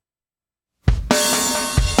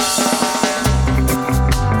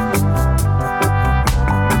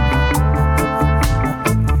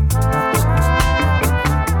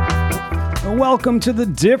welcome to the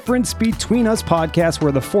Difference Between Us podcast,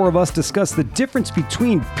 where the four of us discuss the difference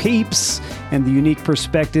between peeps and the unique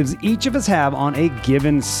perspectives each of us have on a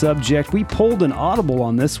given subject. We pulled an audible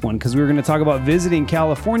on this one because we were going to talk about visiting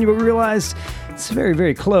California, but we realized it's very,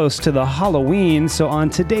 very close to the Halloween. So on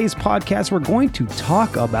today's podcast, we're going to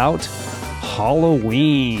talk about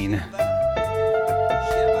Halloween.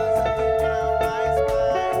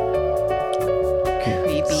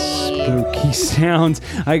 Spooky sounds.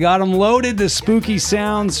 I got them loaded. The spooky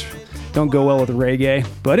sounds don't go well with reggae.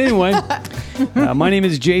 But anyway, my name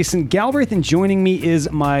is Jason Galbraith, and joining me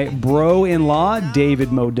is my bro-in-law, David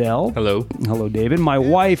Modell. Hello. Hello, David. My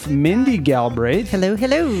wife, Mindy Galbraith. Hello,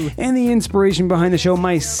 hello. And the inspiration behind the show,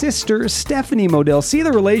 my sister, Stephanie Modell. See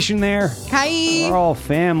the relation there? Hi. We're all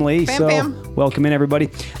family. Fam. Welcome in, everybody.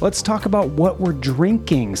 Let's talk about what we're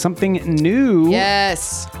drinking. Something new.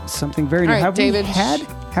 Yes. Something very new. All right, David.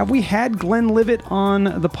 Have we had Glenlivet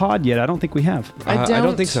on the pod yet? I don't think we have. I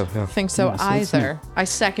don't think so. No. think so Yeah, so it's either. I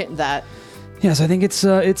second that. Yes, I think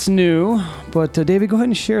it's new. But David, go ahead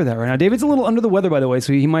and share that right now. David's a little under the weather, by the way,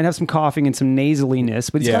 so he might have some coughing and some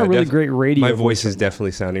nasaliness, but he's got a really great radio My voice voice. is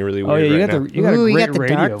definitely sounding really Oh, weird yeah, you right got now. the you got a Ooh, great you got the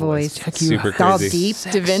radio dark voice. Check you Super out. crazy. All deep.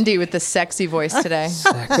 Devindy with the sexy voice today.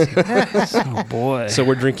 Sexy. Oh boy. So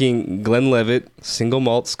we're drinking Glenlivet Single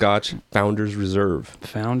Malt Scotch Founders Reserve.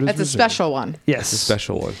 Founders That's a Reserve. special one. Yes. It's a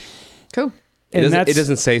special one. Cool. And It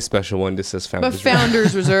doesn't say special one, it just says But Founders Reserve.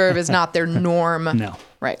 Founders Reserve is not their norm. No.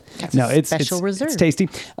 Right. No, it's special reserve. It's tasty.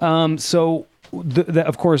 So,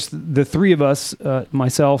 of course, the three of us,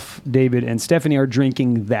 myself, David, and Stephanie, are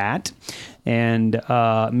drinking that, and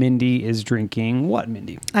Mindy is drinking what?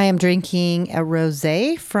 Mindy? I am drinking a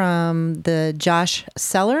rosé from the Josh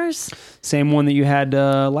Cellars. Same one that you had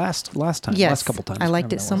last time. Yes. Last couple times. I liked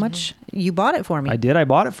whatever it that so was. much. You bought it for me. I did. I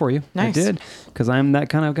bought it for you. Nice. I did because I'm that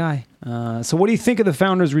kind of guy. So, what do you think of the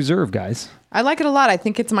Founders Reserve, guys? I like it a lot. I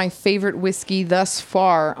think it's my favorite whiskey thus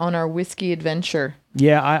far on our whiskey adventure.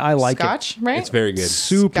 Yeah, I like Scotch, it. right? It's very good.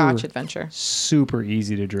 Super, Scotch adventure. super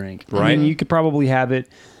easy to drink. Right. I mean, you could probably have it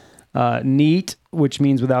neat, which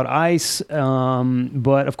means without ice.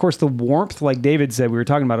 But of course, the warmth, like David said, we were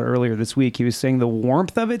talking about it earlier this week. He was saying the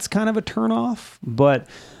warmth of it's kind of a turnoff, but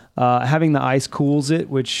having the ice cools it,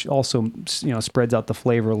 which also spreads out the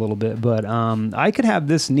flavor a little bit. But I could have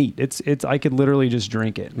this neat. It's I could literally just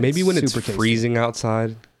drink it. Maybe when it's super tasty. freezing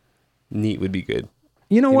outside, neat would be good.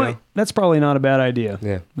 You know what? know? That's probably not a bad idea.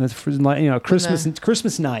 Yeah. That's for,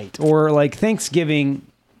 Christmas night or like Thanksgiving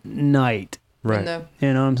night. Right. And the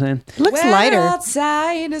You know what I'm saying? It looks weather lighter.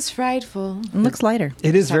 outside is frightful. It looks lighter.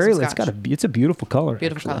 It is Have very. some It's got scotch. it's a beautiful color.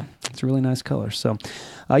 Beautiful actually. color. It's a really nice color. So,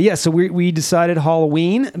 So we decided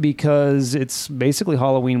Halloween because it's basically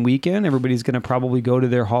Halloween weekend. Everybody's going to probably go to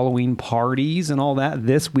their Halloween parties and all that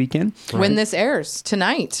this weekend. When this airs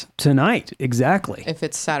tonight, Tonight, exactly. if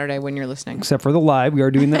it's Saturday when you're listening. Except for the live, we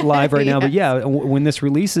are doing that live right now. But yeah, when this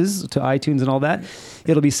releases to iTunes and all that,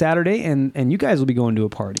 it'll be Saturday, and you guys will be going to a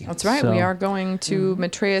party. That's right. So, We are going to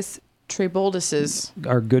Matreus Treboldus's.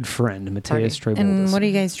 our good friend Mateus Treboldus. And what are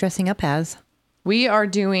you guys dressing up as? We are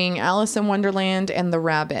doing Alice in Wonderland and the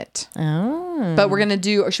Rabbit. Oh. But we're going to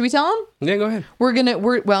do, should we tell them? Yeah, go ahead.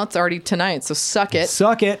 Well, it's already tonight, so suck it.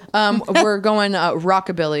 Suck it. We're going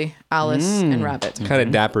Rockabilly, Alice and Rabbit. Kind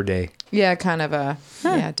of dapper day. Yeah, kind of a,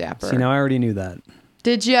 dapper. See, now I already knew that.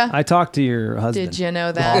 Did you? I talked to your husband. Did you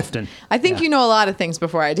know that? Often. I think you know a lot of things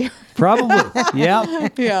before I do. Probably. Yeah.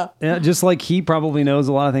 Yeah. Yeah. Just like he probably knows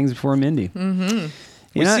a lot of things before Mindy. Mm-hmm.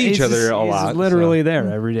 We see each other a lot, He's literally so.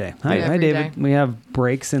 there every day. Hi, Every David. day. We have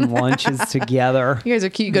breaks and lunches together. You guys are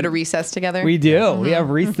cute. You go to recess together. We do. We have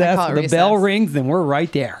recess. call it The recess. bell rings, and we're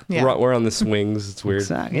right there. Yeah. We're on the swings. It's weird.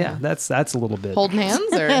 Exactly. Yeah, that's a little bit. Holding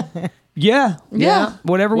hands or? Yeah. Yeah.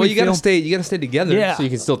 Whatever Well, we you gotta feel. stay. You gotta stay together, Yeah. so you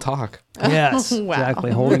can still talk. Yes, Wow.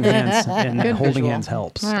 exactly. Holding hands and holding visual. hands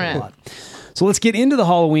helps All right. a lot. So let's get into the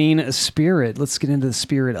Halloween spirit. Let's get into the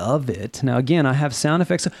spirit of it. Now, again, I have sound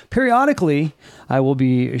effects. Periodically, I will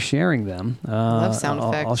be sharing them. Love sound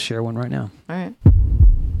effects. I'll share one right now. All right.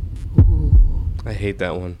 I hate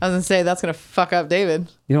that one. I was gonna say that's gonna fuck up David.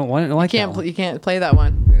 You don't want it like Can't that one? you can't play that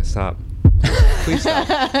one. Yeah, stop. Please stop.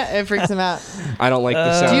 It freaks him out. I don't like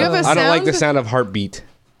the sound. Do you have a I don't like the sound? sound of heartbeat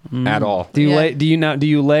at all. Do you Yeah. lay? Do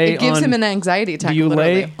you lay? It gives on, him an anxiety attack. Do you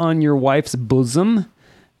literally. lay on your wife's bosom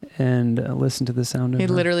and listen to the sound of He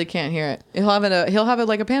her? literally can't hear it. He'll have it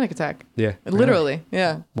like a panic attack. Yeah. Literally.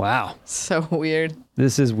 Yeah. Wow, So weird.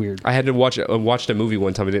 this is weird. I had to watch. I watched a movie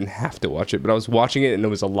one time. I didn't have to watch it, but I was watching it, and there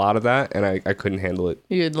was a lot of that, and I couldn't handle it.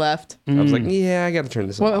 You had left. I was like, yeah, I got to turn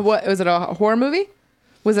this off. What was it? A horror movie?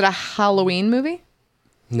 Was it a Halloween movie?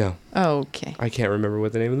 No, Okay. I can't remember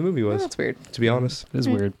what the name of the movie was. That's weird. To be honest. It is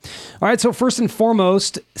weird. All right, so first and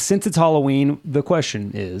foremost, since it's Halloween, the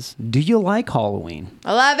question is, do you like Halloween?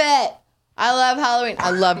 I love it. I love Halloween. I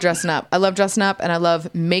love dressing up. I love dressing up, and I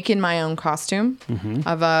love making my own costume.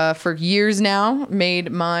 I've, for years now,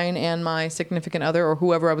 made mine and my significant other or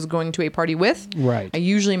whoever I was going to a party with. Right. I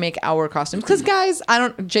usually make our costumes. Because, guys,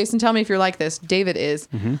 Jason, tell me if you're like this. David is.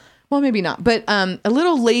 Well, maybe not. But a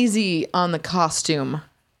little lazy on the costume.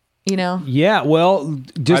 You know? Yeah, well,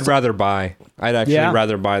 I'd rather buy. I'd actually Yeah.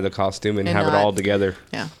 rather buy the costume and have it not- all together.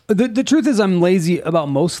 Yeah. the truth is I'm lazy about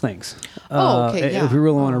most things. Okay, yeah. If we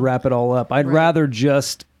really want to wrap it all up, I'd rather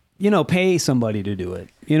just, pay somebody to do it.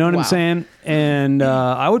 You know what I'm Wow. saying? And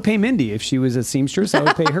I would pay Mindy if she was a seamstress. I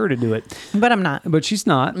would pay her to do it. But I'm not. But she's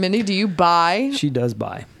not. Mindy, do you buy? She does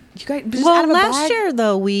buy. You guys, just out Well, of a last bag? year,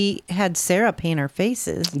 though, we had Sarah paint our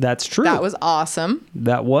faces. That's true. That was awesome.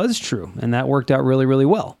 That was true. And that worked out really, really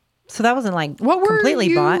well. So that wasn't like What were completely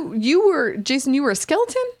you? bought. You were, Jason, you were a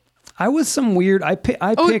skeleton? I was some weird. I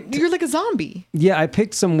Oh, picked. you're like a zombie. Yeah, I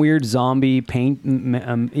picked some weird zombie paint,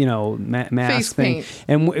 mask Face thing, paint.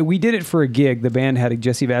 and we did it for a gig. The band had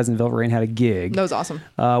Jesse Vaz and Velvet Rain had a gig. That was awesome.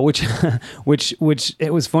 Which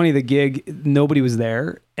it was funny. The gig, nobody was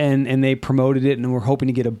there, and they promoted it, and we're hoping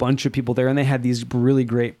to get a bunch of people there. And they had these really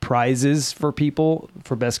great prizes for people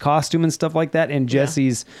for best costume and stuff like that. And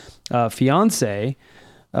Jesse's fiance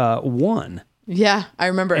won. Yeah, I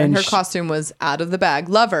remember. And And her sh- costume was out of the bag.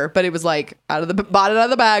 Love her, but it was like bought it out of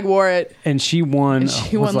the bag, wore it. And she won.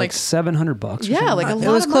 she was won, like like- $700. or Yeah, something like a that.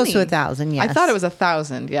 lot was of close money. to 1,000, yes. I thought it was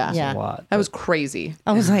 1,000. Yeah. Yeah. a lot. That was crazy.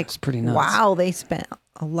 I was like, It's pretty nuts. wow, they spent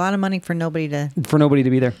a lot of money for nobody to. For nobody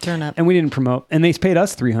to be there. Turn up. And we didn't promote. And they paid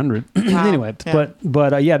us $300 anyway. Yeah.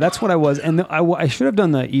 But yeah, that's what I was. And I should have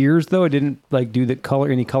done the ears though. I didn't like do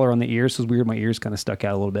any color on the ears. So it was weird. My ears kind of stuck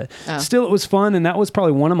out a little bit. Oh. Still, it was fun, and that was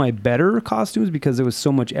probably one of my better costumes because there was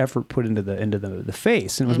so much effort put into the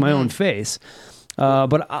face, and it was my own face.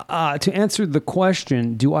 But to answer the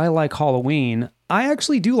question, do I like Halloween? I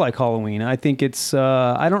actually do like Halloween. I think it's.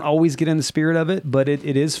 I don't always get in the spirit of it, but it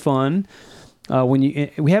is fun. We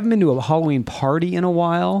haven't been to a Halloween party in a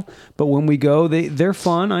while, but when we go, they're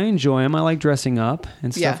fun. I enjoy them. I like dressing up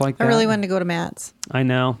and stuff Yeah. like that. I really wanted to go to Matt's. I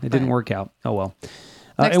know it didn't work out. Oh well.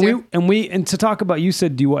 Next and year. and to talk about, you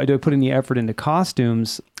said, do I put any effort into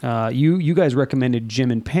costumes? You guys recommended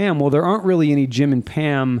Jim and Pam. Well, there aren't really any Jim and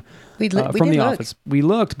Pam We from did The look. Office. We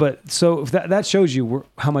looked, but so if that shows you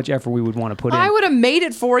how much effort we would want to put in. I would have made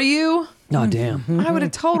it for you. Oh damn. I would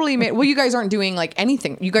have totally made. Well, you guys aren't doing like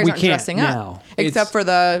anything. You guys We aren't can't dressing now. up except for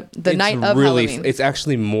the night of Halloween. It's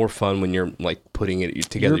actually more fun when you're like putting it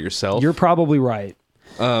together yourself. You're probably right.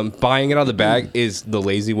 Buying it out of the bag is the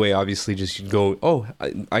lazy way. Obviously, just you go,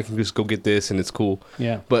 I can just go get this and it's cool.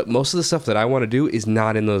 Yeah. But most of the stuff that I want to do is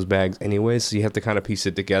not in those bags anyways, so you have to kind of piece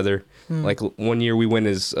it together. Like one year we went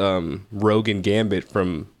as Rogue and Gambit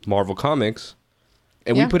from Marvel Comics,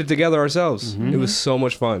 and Yeah. we put it together ourselves. It was so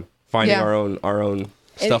much fun finding Yeah. our own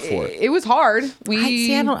stuff for it. It was hard.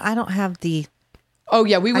 I don't have the. Oh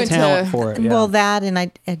yeah, we went Talent to for it. Yeah. Well, that and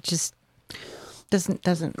it just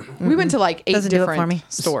doesn't. we went to like 8 Doesn't do it for different me.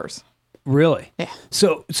 stores. Really? Yeah.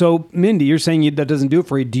 So Mindy, you're saying that doesn't do it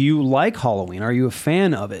for you. Do you like Halloween? Are you a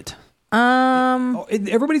fan of it?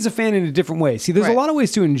 Everybody's a fan in a different way. See, there's a Right. lot of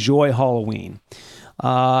ways to enjoy Halloween.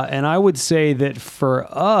 And I would say that for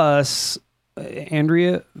us,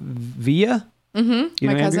 Andrea Villa. You My know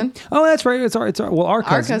Andrea? cousin. Oh, that's right. It's our well, our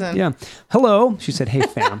cousin. cousin. Yeah. Hello. She said, "Hey,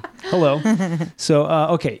 fam." Hello. So,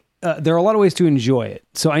 okay. There are a lot of ways to enjoy it.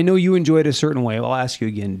 So I know you enjoy it a certain way. I'll ask you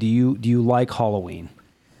again. Do you like Halloween?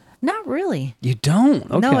 Not really. You don't.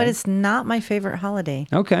 Okay. No, it is not my favorite holiday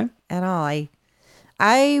Okay. at all.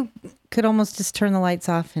 I could almost just turn the lights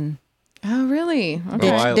off and. Oh really?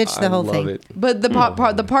 Okay. Ditch the whole love thing. it. But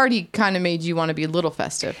the party kind of made you want to be a little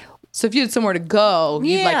festive. So if you had somewhere to go,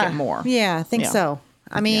 you'd like it more. Yeah, I think Yeah. so.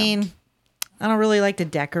 I mean, I don't really like to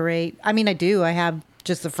decorate. I mean, I do. I have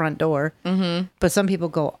just the front door. Mm-hmm. But some people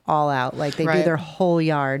go all out. Like they do Right. their whole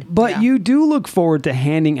yard. But Yeah. you do look forward to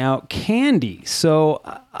handing out candy. So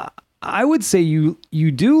I would say you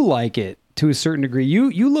do like it to a certain degree.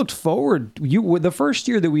 You looked forward. The first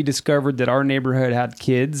year that we discovered that our neighborhood had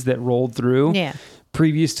kids that rolled through. Yeah.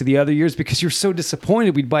 Previous to the other years, because you're so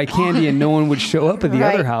disappointed we'd buy candy and no one would show up at the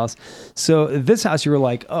Right. other house. So at this house, you were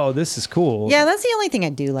like, "Oh, this is cool." Yeah, that's the only thing I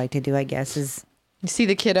do like to do, I guess, is You see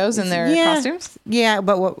the kiddos in their costumes? Yeah,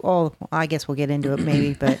 but I guess we'll get into it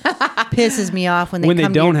maybe, but pisses me off when they come to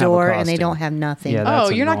don't your have a door and they costume. don't have nothing. Yeah, Oh,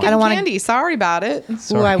 That's you're not annoying. getting wanna- candy. Sorry about it.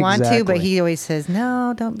 Ooh, I want to, exactly. but he always says,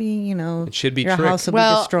 no, don't be, It should be your tricked. house will be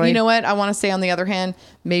Well, destroyed. you know what? I want to say on the other hand,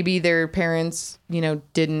 maybe their parents,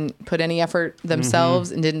 didn't put any effort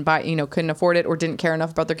themselves and didn't buy, couldn't afford it or didn't care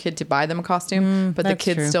enough about their kid to buy them a costume, but the that's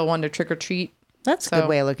kids true. still wanted to trick or treat. That's a So, good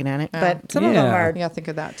way of looking at it. yeah. But some of them Yeah. are Yeah, think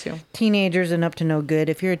of that too. teenagers and up to no good.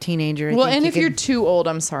 If you're a teenager, I Well, think and you if you're could- too old,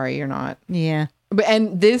 I'm sorry, you're not. yeah. But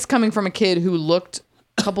and this coming from a kid who looked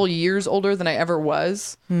a couple years older than I ever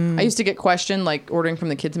was. I used to get questioned like ordering from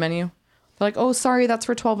the kids menu. They're like, "Oh, sorry, that's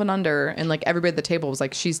for 12 and under," and like everybody at the table was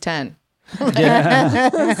like, "She's 10." So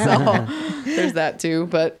there's that too.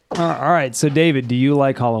 But All right. So, David, do you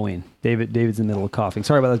like Halloween? David's in the middle of coughing.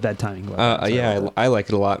 Sorry about that bad timing. Go ahead. Sorry. Yeah, I like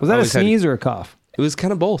it a lot. Was I that a always had- sneeze or a cough? It was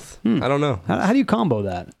kind of both. I don't know. How do you combo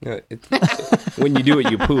that? When you do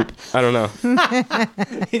it, you poop. I don't know.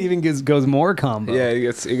 It even goes more combo. Yeah, it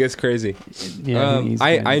gets crazy. Yeah, he's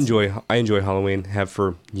I crazy. enjoy Halloween. Have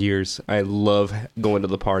for years. I love going to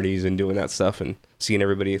the parties and doing that stuff and seeing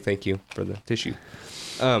everybody. Thank you for the tissue.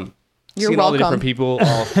 You're seeing all the welcome. different people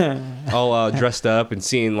all dressed up and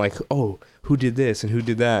seeing like, oh, who did this and who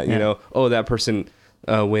did that? Yeah. You know, oh, that person.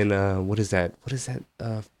 When what is that?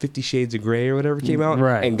 50 Shades of Grey or whatever came out,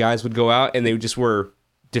 Right. And guys would go out and they would just wear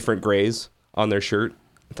different grays on their shirt.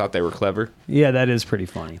 I thought they were clever. Yeah, that is pretty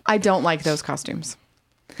funny. I don't like those costumes.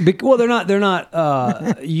 Well, they're not.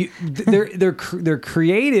 They're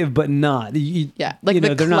creative, but not. Yeah, like you know,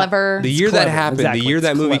 the they're not- clever. The year clever, that happened, exactly. the year It's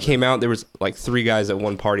that movie clever. came out, there was like 3 guys at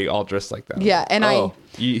one party all dressed like that. Yeah, and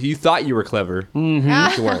you thought you were clever. Mm-hmm.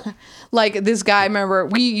 But you weren't. Like this guy, I remember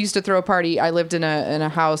we used to throw a party. I lived in a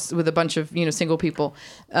house with a bunch of single people,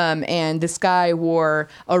 and this guy wore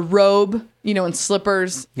a robe, and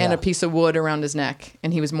slippers and Yeah. a piece of wood around his neck,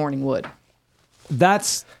 and he was mourning wood.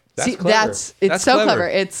 That's See, clever. it's That's so clever. clever.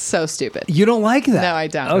 It's so stupid. You don't like that? No, I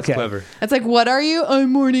don't. Okay. That's clever. It's like, what are you?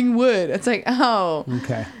 I'm mourning wood. It's like, oh,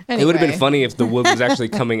 Okay. anyway, It would have been funny if the wood was actually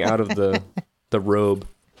coming out of the robe.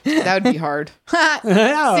 That would be hard. See Oh, what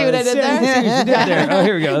I did there? see what you did there. Oh,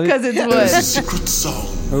 here we go. Because it's There's a wood. secret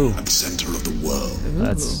song at the center of the world,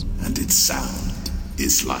 That's and its sound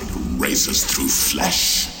is like razors through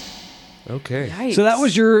flesh. Okay. Yikes. so. That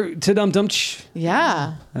was your ta-dum-dum-ch.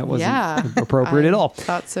 Yeah. That wasn't yeah. appropriate at all.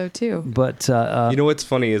 Thought so too. But You know what's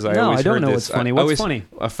funny is I No, always I don't heard know this. what's funny. I What's always- funny?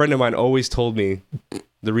 A friend of mine always told me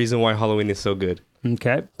the reason why Halloween is so good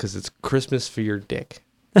okay, because it's Christmas for your dick.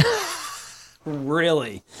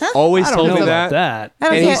 really? Always I don't told know me about that.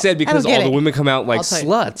 that. And he get- said I because don't get all the it. women come out like I'll tell you.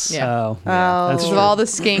 sluts. Yeah. Oh, yeah, that's Oh. true. Of all the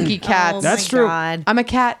skanky cats. Oh That's my true. God. I'm a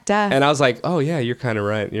cat, duh. And I was like, oh yeah, you're kind of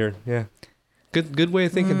right. Yeah. Good way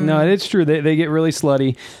of thinking. No, it's true. They get really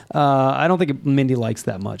slutty. I don't think Mindy likes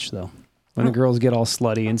that much though. When the girls get all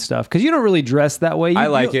slutty and stuff, because you don't really dress that way. I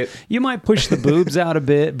like it. You might push the boobs out a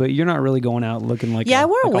bit, but you're not really going out looking like Yeah, I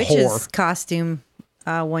wore a like witch's whore. costume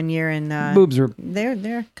one year, and Boobs were. they're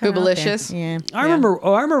kind of Boobalicious? Yeah, I remember.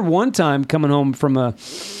 Oh, I remember one time coming home from a.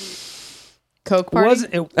 Coke party.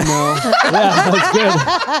 Wasn't it? No. Yeah, that was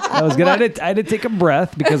good. That was good. I had to take a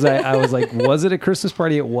breath because I was like, was it a Christmas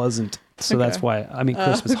party? It wasn't. So that's why. I mean,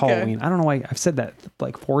 Christmas, okay. Halloween. I don't know why I've said that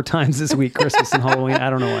like 4 times this week. Christmas and Halloween.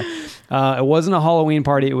 I don't know why. It wasn't a Halloween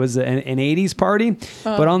party. It was an 80s party.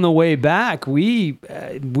 But on the way back, we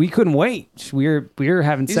couldn't wait. We were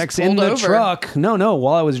having You sex just in pulled the over. truck. No,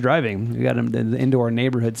 while I was driving, we got into our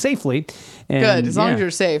neighborhood safely. And, Good, as long yeah. as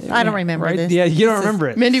you're safe. I don't remember Right? this. Yeah, you don't remember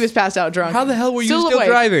it. Mindy was passed out drunk. How the hell were you still awake.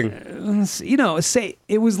 driving? You know, say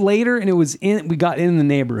it was later and it was we got in the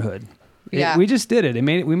neighborhood. Yeah. We just did it. We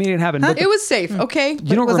made it happen. But It was safe, okay?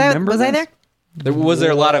 you don't was remember I this? there? Was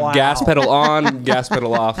there a lot of Wow. gas pedal on, gas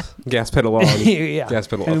pedal off, gas pedal on, Yeah. gas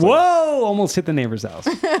pedal And off? whoa, almost hit the neighbor's house.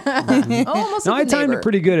 Almost No, like I a timed neighbor. it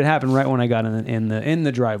pretty good. It happened right when I got in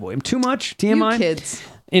the driveway. Too much TMI. You kids.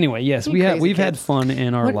 Anyway, yes, You we've crazy had kids. fun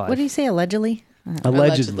in our What, life. what did you say? Allegedly?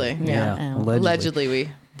 Allegedly. Yeah. Oh. Allegedly, we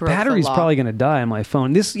broke Battery's the law. probably going to die on my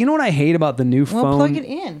phone. You know what I hate about the new Well, phone? plug it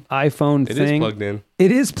in. iPhone It thing. is plugged in.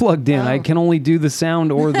 It is plugged in. I Oh. can only do the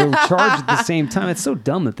sound or the charge at the same time. It's so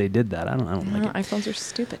dumb that they did that. I don't like it. iPhones are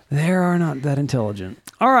stupid. They are not that intelligent.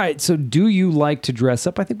 All right. So, do you like to dress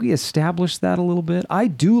up? I think we established that a little bit. I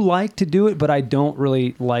do like to do it, but I don't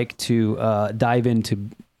really like to dive into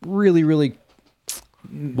really.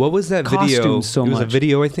 What was that video? Costumes so it was a much.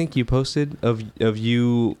 video I think you posted of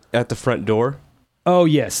you at the front door. Oh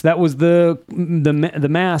yes, that was the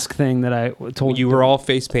mask thing that I told You were all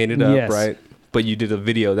face painted up, Yes. right? But you did a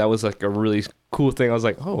video that was like a really cool thing. I was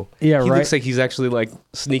like, oh, Yeah, he right. looks like he's actually like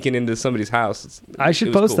sneaking into somebody's house. I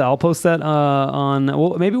should post that. I'll post that on.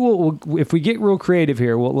 Well, maybe we'll if we get real creative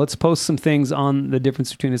here. Well, let's post some things on the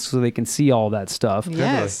difference between us so they can see all that stuff.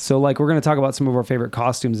 Yes. So like we're gonna talk about some of our favorite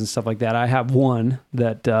costumes and stuff like that. I have one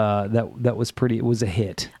that that was pretty. It was a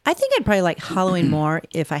hit. I think I'd probably like Halloween more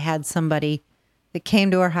if I had somebody that came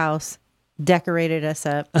to our house, decorated us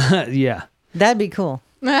up. Yeah. That'd be cool.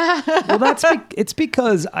 Well, it's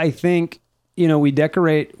because I think we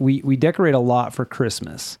decorate a lot for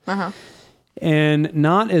Christmas. And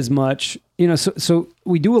not as much, so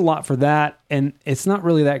we do a lot for that, and it's not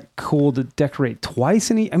really that cool to decorate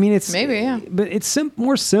twice. It's Maybe, yeah. But it's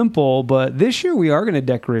more simple. But this year we are going to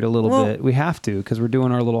decorate a little bit. We have to because we're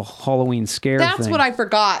doing our little Halloween scare That's thing. what I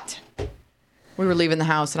forgot. We were leaving the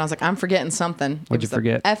house, and I was like, I'm forgetting something. What'd you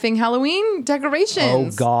forget? Effing Halloween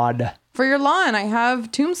decorations. Oh God. For your lawn, I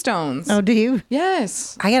have tombstones. Oh, do you?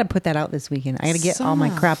 Yes. I got to put that out this weekend. I got to get all my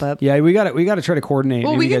crap up. Yeah, we got to try to coordinate.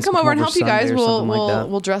 Well, Maybe we can guys come over and help you guys. Sunday or We'll something like that.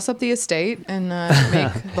 we'll dress up the estate and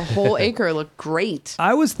make the whole acre look great.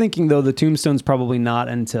 I was thinking though the tombstone's probably not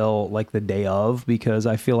until like the day of because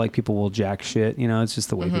I feel like people will jack shit. It's just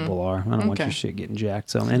the way people are. I don't want Okay. your shit getting jacked.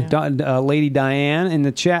 So and Lady Diane in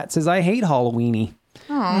the chat says I hate Halloweeny.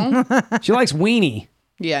 Oh. She likes weenie,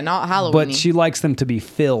 Yeah, not Halloween. but she likes them to be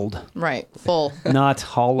filled, right, full. not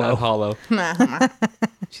hollow. Not hollow.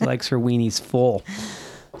 She likes her weenies full.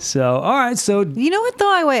 So all right, so You know what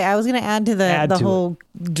though? I was going to add to the to whole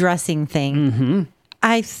dressing thing. Mm-hmm.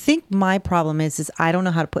 I think my problem is I don't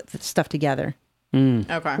know how to put stuff together,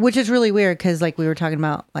 Okay. which is really weird because like we were talking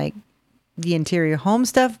about like the interior home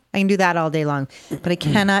stuff. I can do that all day long, but I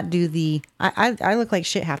cannot do the. I look like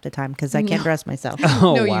shit half the time because I can't dress myself.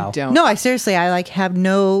 oh no, wow. you don't. No, I seriously, I like have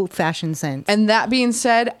no fashion sense. And that being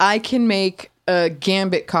said, I can make a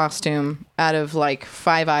Gambit costume out of like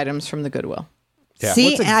 5 items from the Goodwill. Yeah.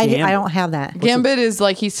 See, What's a I Gambit? don't have that. Gambit is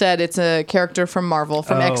like he said, it's a character from Marvel,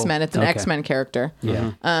 from Oh, X-Men. It's an okay. X-Men character.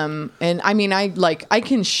 Yeah. And I mean, I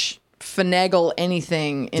can finagle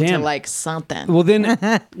anything into Damn. like something. Well, then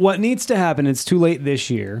what needs to happen, it's too late this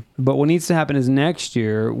year, but what needs to happen is next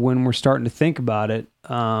year when we're starting to think about it,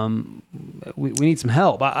 we need some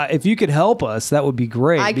help. If you could help us, that would be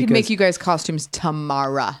great. I could make you guys costumes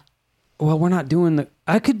tomorrow. Well, we're not doing the...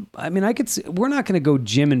 we're not going to go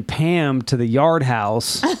Jim and Pam to the Yard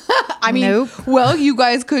House. I mean, Nope. well, you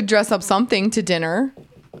guys could dress up something to dinner.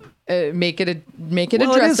 Make it a Well,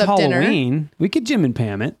 it dress is up dinner. Halloween. We could Jim and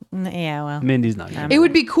Pam it. Yeah, well, Mindy's not going It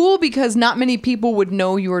would be cool because not many people would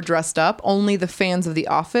know you were dressed up. Only the fans of The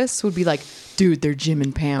Office would be like, dude, they're Jim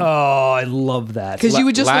and Pam. Oh, I love that. Because you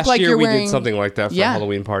would just Last look like year you're we wearing... did something like that for Yeah. a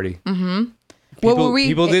Halloween party. What were we?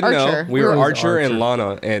 People didn't Archer. know. We were It was Archer and Archer.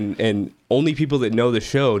 Lana, and only people that know the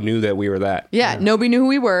show knew that we were that. Yeah, nobody knew who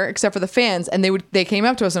we were except for the fans, and they came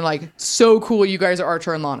up to us and like, so cool, you guys are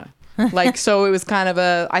Archer and Lana. Like, so it was kind of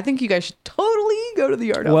a. I think you guys should totally go to the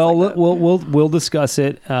Yard House. Well, like that. we'll discuss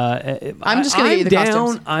it. I'm just gonna get you the down.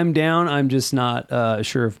 costumes. I'm down. I'm just not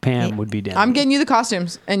sure if Pam would be down. I'm getting you the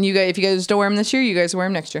costumes, and you guys, if you guys don't wear them this year, you guys wear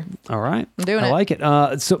them next year. All right. I'm doing I it. like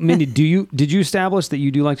it. So, Mindy, did you establish that you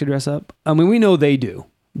do like to dress up? I mean, we know they do.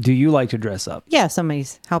 Do you like to dress up? yeah,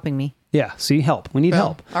 somebody's helping me. Yeah. See, help. We need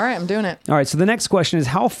help. All right, I'm doing it. All right. So the next question is,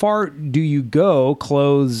 how far do you go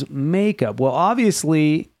clothes, makeup? Well,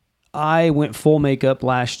 obviously, I went full makeup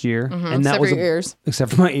last year, and that except was for your ears.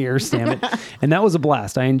 except for my ears, damn it. And that was a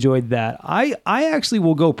blast. I enjoyed that. I actually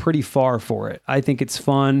will go pretty far for it. I think it's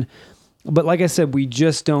fun, but like I said, we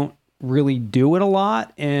just don't really do it a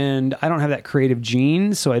lot, and I don't have that creative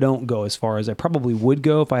gene, so I don't go as far as I probably would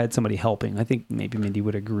go if I had somebody helping. I think maybe Mindy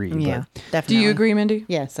would agree. Yeah, But definitely. Do you agree, Mindy?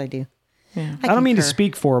 Yes, I do. Yeah. I don't mean to concur.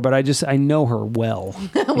 speak for her, but I know her well.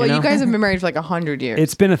 Well, know? you guys have been married for like 100 years.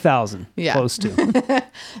 It's been 1,000, Yeah. close to.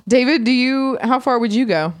 David, how far would you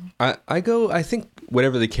go? I think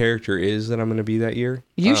whatever the character is that I'm going to be that year.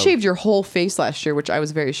 You shaved your whole face last year, which I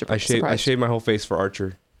was very surprised. I shaved my whole face for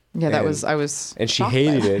Archer. Yeah, and- I was. And she shocked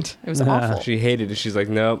hated by that. it. It was awful. She hated it. She's like,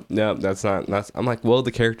 nope, that's not. I'm like, well,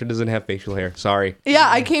 the character doesn't have facial hair. Sorry. Yeah,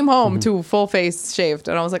 I came home to full face shaved,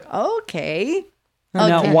 and I was like, okay.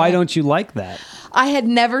 Now, why don't you like that? I had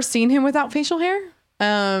never seen him without facial hair.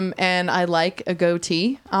 And I like a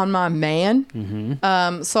goatee on my man.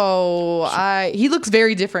 So he looks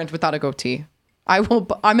very different without a goatee. I'm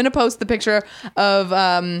going to post the picture of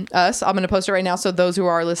us. I'm going to post it right now. So those who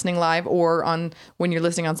are listening live or when you're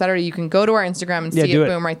listening on Saturday, you can go to our Instagram and see do it. it.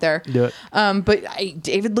 Boom, right there. Do it. But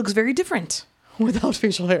David looks very different without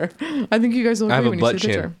facial hair. I think you guys will I agree have a when you butt see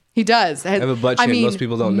the chin. picture. He does. I have a butt chin. Most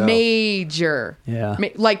people don't know. Major. Yeah.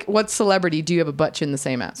 Like, what celebrity do you have a butt chin the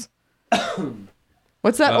same as?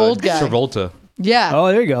 What's that old guy? Travolta. Yeah. Oh,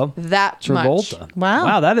 there you go. That much. Travolta. Wow.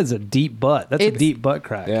 Wow, that is a deep butt. That's a It's- deep butt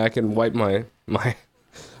crack. Yeah, I can wipe my.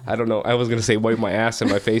 I don't know. I was gonna say wipe my ass and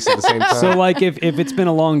my face at the same time. So, like, if it's been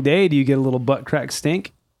a long day, do you get a little butt crack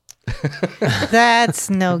stink? That's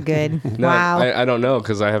no good. No, Wow. I don't know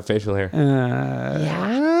because I have facial hair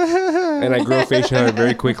Yeah. and I grow facial hair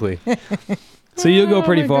very quickly. So you'll go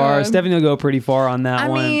pretty my far. God. Stephanie will go pretty far on that I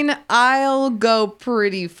one. mean, I'll go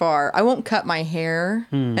pretty far. I won't cut my hair,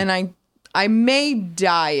 and I may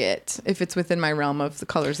dye it if it's within my realm of the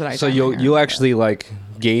colors that I. So dye my you'll hair. you'll actually like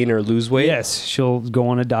gain or lose weight. yes, she'll go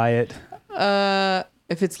on a diet.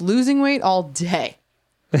 If it's losing weight all day,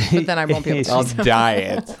 but then I won't be able to. I'll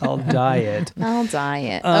diet. I'll diet. I'll dye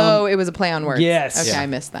it. Oh, it was a play on words. yes. Okay, Yeah. I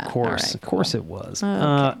missed that. Of course, All right, of course it was.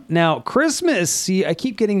 Now, Christmas, see, I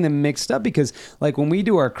keep getting them mixed up because, like, when we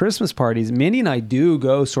do our Christmas parties, Mindy and I do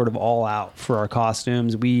go sort of all out for our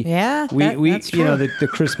costumes. We that's you know, true. the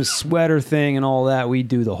Christmas sweater thing and all that. We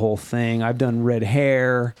do the whole thing. I've done red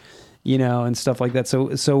hair, you know, and stuff like that.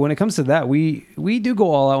 So when it comes to that, we do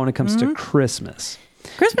go all out when it comes to Christmas.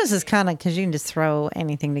 Christmas is kind of because you can just throw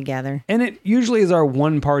anything together. And it usually is our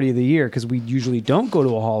one party of the year because we usually don't go to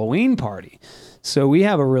a Halloween party. So we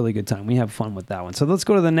have a really good time. We have fun with that one. So let's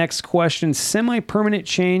go to the next question. Semi-permanent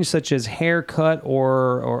change such as haircut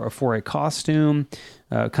or for a costume,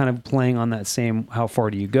 kind of playing on that same how far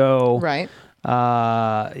do you go? Right.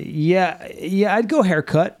 Yeah, I'd go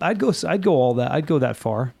haircut. I'd go all that. I'd go that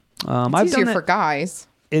far. It's I've easier done for that. guys.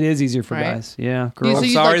 It is easier for Right? guys. Yeah, You- girls. so I'm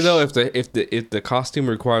you'd sorry like- though if the costume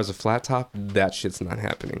requires a flat top, that shit's not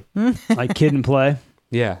happening. Like kid and play.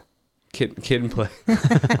 Yeah, kid and play.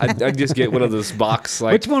 I just get one of those box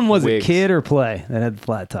like. Which one was wigs. it, kid or play that had the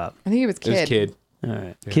flat top? I think it was It was kid. kid. All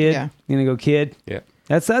right, kid. Yeah. You gonna go kid? Yeah,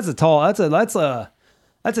 That's a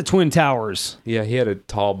twin towers. yeah. He had a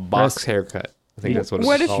tall box Rest- haircut. I think that's what.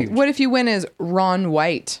 What it's if called. what if you went as Ron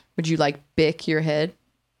White? Would you like bick your head?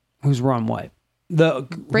 Who's Ron White? The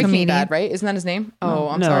Breaking Comedian. Bad, right? Isn't that his name? Oh,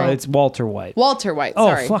 I'm no, sorry. it's Walter White. Walter White. Oh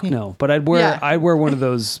Sorry. fuck no! But I'd wear Yeah. one of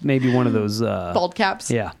those, maybe one of those. Bald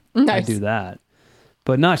caps. Yeah, Nice. I'd do that,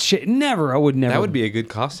 but not shit. Never. I would never. That would be a good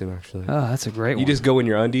costume actually. Oh, that's a great You one. just go in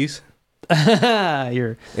your undies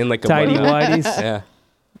your in like a tidy button-up. whities. Yeah,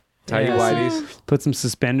 tidy Yeah. whities. Put some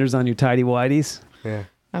suspenders on your tidy whities. Yeah,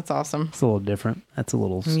 That's awesome. It's a little different. That's a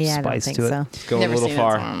little Yeah, I don't spice think to it. so. it's going Never a little seen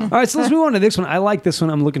far. It, so I don't know. All right, so let's move on to this one. I like this one.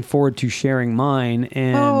 I'm looking forward to sharing mine.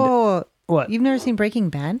 And Oh, what? you've never seen Breaking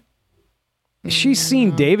Bad? She's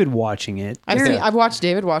seen David watching it. I've watched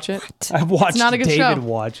David watch it. I've watched not a good David show.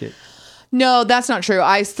 watch it. No, that's not true.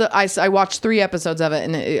 I watched 3 episodes of it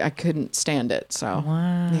and I couldn't stand it. So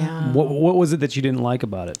Wow. yeah. What was it that you didn't like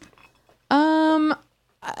about it?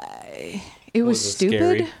 It was Was it stupid.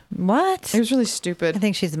 scary? What? It was really stupid. I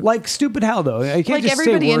think she's Like stupid how though? I can't Like just say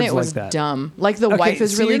everybody in words it was like that. dumb. Like the Okay, wife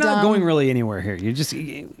is so really you're not dumb. going really anywhere here. You just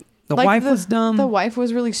the Like, wife was dumb. The wife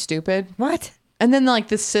was really stupid. what? And then like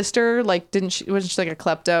the sister, like wasn't she like a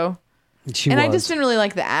klepto? She And was. I just didn't really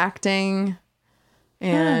like the acting.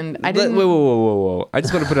 And I Wait, didn't. whoa! I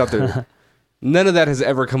just want to put out there. None of that has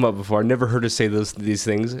ever come up before. I never heard her say these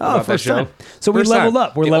things about that first show. time. So we First leveled time.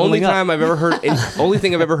 up. We're the leveling only up. time I've ever heard, only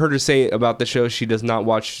thing I've ever heard her say about the show, she does not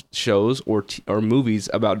watch shows or movies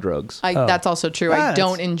about drugs. That's also true. I That's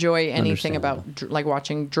don't enjoy anything understandable. about like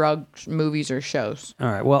watching drug movies or shows.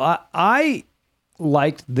 All right. Well, I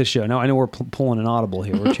liked the show. Now I know we're pulling an audible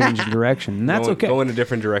here. We're changing direction, and that's okay. Go in a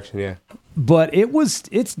different direction. Yeah. But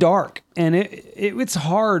it's dark, and it's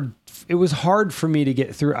hard. It was hard for me to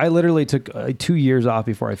get through. I literally took 2 years off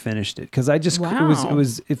before I finished it because I just Wow.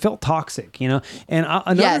 it felt toxic, you know. And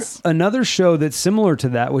Yes. another show that's similar to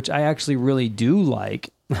that, which I actually really do like,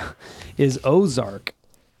 is Ozark.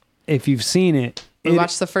 If you've seen it, We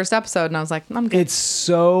watched the first episode and I was like, I'm good. it's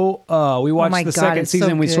so. We watched my the God, second it's so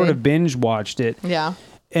season. We sort good. of binge watched it. Yeah.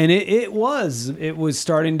 And it was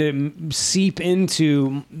starting to seep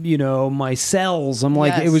into, you know, my cells. I'm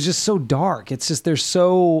like, Yes. it was just so dark. It's just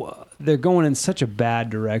they're going in such a bad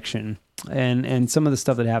direction. And some of the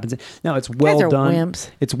stuff that happens now, it's well are done. wimps.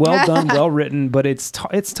 It's well done, well written, but it's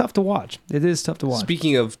tough to watch. It is tough to watch.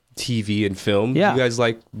 Speaking of TV and film, Yeah. do you guys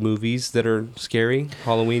like movies that are scary,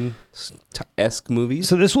 Halloween-esque movies?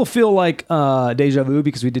 So this will feel like deja vu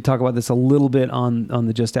because we did talk about this a little bit on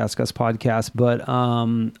the Just Ask Us podcast, but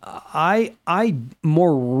I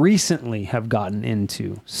more recently have gotten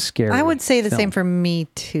into scary. I would say the film. same for me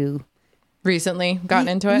too. Recently gotten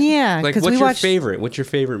into it. Yeah, like, because what's we your watched favorite? What's your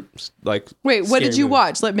favorite? Like, Wait, what scary did you movie?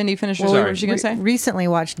 watch? Let Mindy finish her Well, story. sorry. What was she gonna say? recently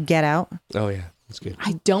watched Get Out. Oh yeah, That's good.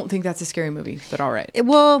 I don't think that's a scary movie, but all right.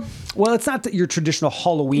 Well, Well, it's not your traditional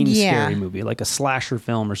Halloween Yeah. scary movie, like a slasher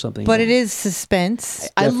film or something. but it is suspense.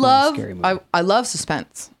 I definitely a love scary movie. I love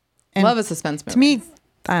suspense. And love a suspense movie. To me,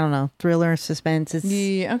 I don't know, thriller, suspense. It's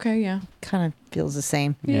Yeah, okay, yeah. kind of feels the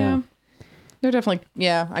same. Yeah. They're definitely,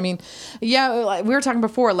 yeah. I mean, yeah, like we were talking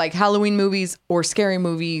before, like Halloween movies or scary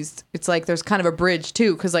movies. It's like there's kind of a bridge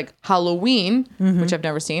too, because like Halloween, which I've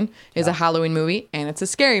never seen, is a Halloween movie and it's a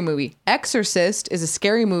scary movie. Exorcist is a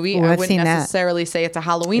scary movie. Ooh, I I've wouldn't seen that. necessarily say it's a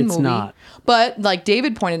Halloween It's movie. not. But like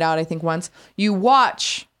David pointed out, I think once, you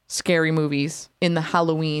watch scary movies in the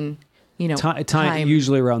Halloween, time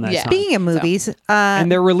usually around that Yeah. time. Speaking of movies,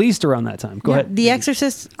 And they're released around that time. Go ahead. The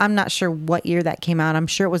Exorcist, I'm not sure what year that came out. I'm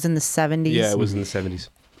sure it was in the 70s. Yeah, it was in the 70s.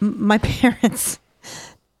 My parents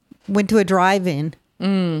went to a drive-in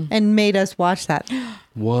and made us watch that.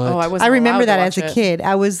 What? Oh, I was. I remember that as a kid.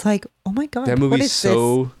 I was like, oh my God, that what movie's is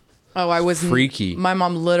so Oh, I was freaky. My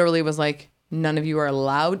mom literally was like, "None of you are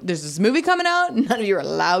allowed. There's this movie coming out. None of you are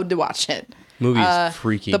allowed to watch it." movie's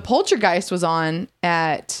freaky. The Poltergeist was on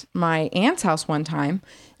at my aunt's house one time,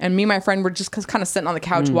 and me and my friend were just kind of sitting on the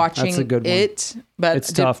couch watching a good one. it, but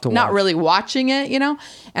It's tough to not watch. really watching it, And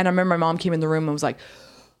I remember my mom came in the room and was like,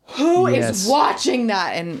 "Who is Yes. watching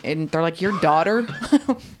that?" And they're like, "Your daughter."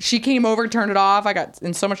 She came over, turned it off. I got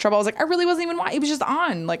in so much trouble. I was like, I really wasn't even watching. It was just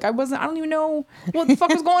on. Like I don't even know what the fuck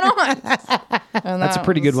was going on. And That's a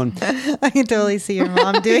pretty good one. I can totally see your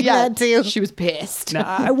mom doing that too. She was pissed. Now,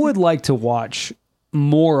 I would like to watch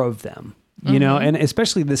more of them. You know, and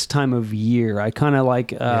especially this time of year, I kind of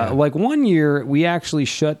like one year we actually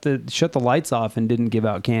shut the lights off and didn't give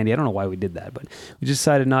out candy. I don't know why we did that, but we just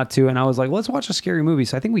decided not to. And I was like, let's watch a scary movie.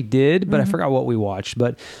 So I think we did, but I forgot what we watched.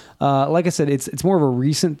 But like I said, it's more of a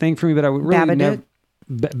recent thing for me. But I would really Babadook? never.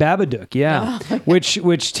 Babadook, yeah.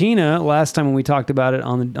 Which Tina last time when we talked about it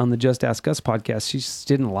on the Just Ask Us podcast, she just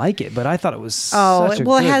didn't like it, but I thought it was such a it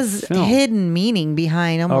good has film. hidden meaning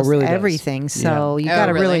behind almost really does. everything. So you Oh, got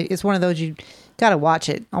to really? it's one of those you got to watch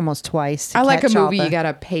it almost twice. To I like a catch all movie the- you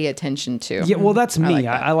gotta pay attention to. Yeah, well, that's me. like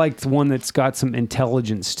that. I like the one that's got some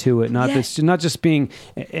intelligence to it, not just being.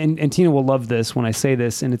 And Tina will love this when I say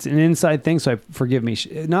this, and it's an inside thing. So forgive me.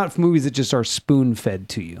 Not movies that just are spoon fed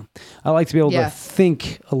to you. I like to be able to Yes.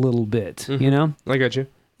 think a little bit. You know. I got you.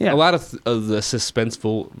 Yeah. A lot of the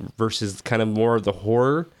suspenseful versus kind of more of the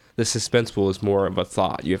horror. The suspenseful is more of a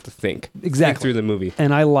thought. You have to think. Exactly. Think through the movie.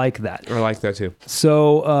 And I like that. I like that too.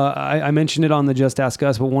 So I mentioned it on the Just Ask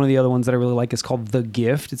Us, but one of the other ones that I really like is called The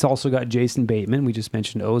Gift. It's also got Jason Bateman. We just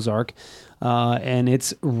mentioned Ozark. And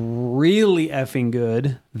it's really effing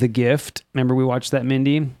good. The Gift. Remember we watched that,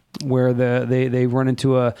 Mindy? Where they run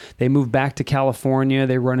into they move back to California.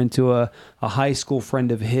 They run into a high school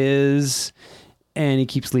friend of his. And he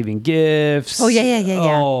keeps leaving gifts. Oh, yeah.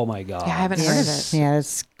 Oh, my God. Yeah, I haven't heard of it. Yeah,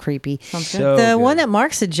 that's creepy. So The good. one that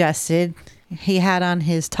Mark suggested he had on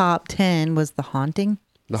his top 10 was The Haunting.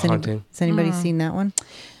 The Has Haunting. Has anybody seen that one?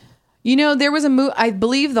 There was a movie. I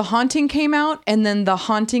believe The Haunting came out, and then The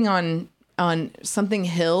Haunting on something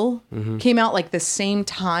hill came out like the same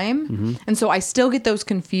time, and so I still get those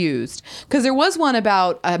confused because there was one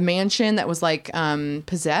about a mansion that was like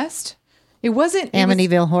possessed. It wasn't it was-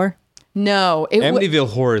 Amityville Horror. No, Amityville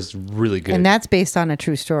Horror is really good. And that's based on a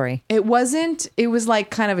true story. It wasn't. It was like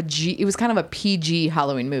kind of it was kind of a PG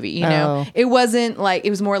Halloween movie, you know? Oh. It wasn't like, it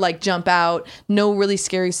was more like jump out, no really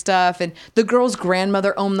scary stuff. And the girl's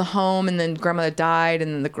grandmother owned the home and then grandmother died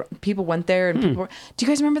and then the people went there and people were, do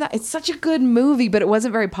you guys remember that? It's such a good movie, but it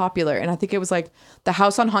wasn't very popular. And I think it was like The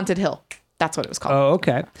House on Haunted Hill. That's what it was called. Oh,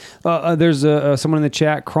 okay. There's someone in the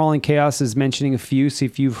chat. Crawling Chaos is mentioning a few. See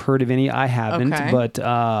if you've heard of any. I haven't, Okay. but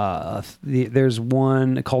there's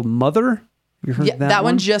one called Mother. You heard Yeah, of that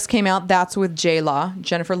one just came out. That's with J-Law,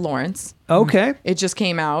 Jennifer Lawrence. Okay. It just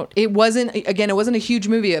came out. It wasn't a huge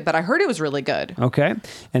movie, but I heard it was really good. Okay.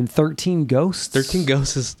 And 13 Ghosts. 13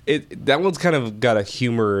 Ghosts is that one's kind of got a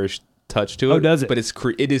humorous touch to it. Oh, does it? But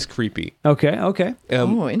it is creepy. Okay. Okay.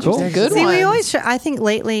 Oh, interesting. Good See, one. we always, I think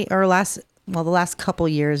lately or the last couple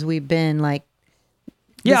years, we've been like,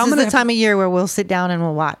 Yeah, this I'm is gonna the time of year where we'll sit down and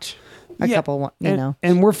we'll watch a couple,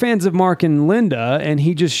 And we're fans of Mark and Linda, and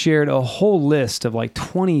he just shared a whole list of like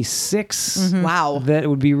 26. Wow. That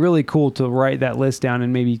would be really cool to write that list down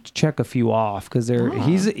and maybe check a few off because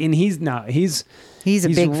he's a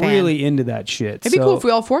big fan. Really into that shit. It'd be cool if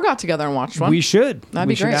we all four got together and watched one. We should. That'd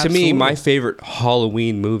We be should great. To me, absolutely. my favorite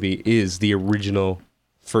Halloween movie is the original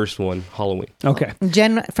first one, Halloween. Okay.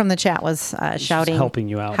 Jen from the chat was shouting, helping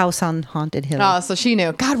you out. House on Haunted Hill. Oh, so she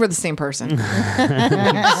knew. God, we're the same person.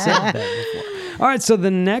 All All right, so the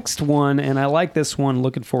next one, and I like this one.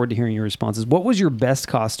 Looking forward to hearing your responses. What was your best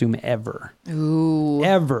costume ever? Ooh.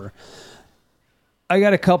 Ever. I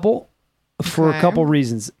got a couple for a couple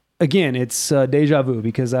reasons. Again, it's deja vu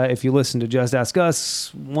because if you listen to Just Ask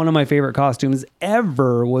Us, one of my favorite costumes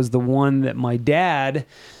ever was the one that my dad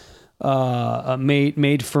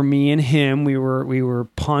made for me and him. We were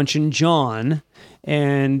Ponch and John,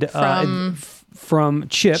 and from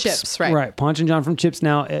Chips. Chips, right. Right, Ponch and John from Chips.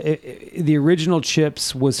 Now, the original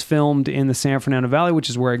Chips was filmed in the San Fernando Valley, which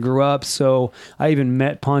is where I grew up. So I even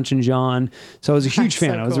met Ponch and John. So I was a huge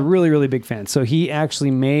fan. I was a really, really big fan. So he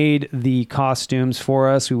actually made the costumes for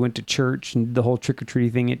us. We went to church and the whole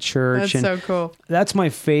trick-or-treating thing at church. That's so cool. That's my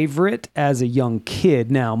favorite as a young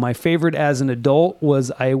kid. Now, my favorite as an adult was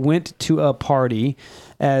I went to a party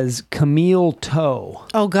as Camille Toe.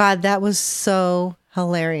 Oh, God, that was so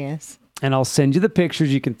hilarious. And I'll send you the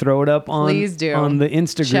pictures. You can throw it up on, Please do. on the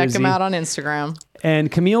Instagram. Check him out on Instagram.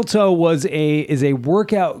 And Camille Toe is a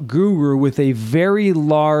workout guru with a very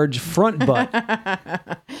large front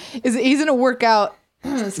butt. He's in a workout,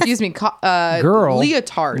 excuse me, Girl.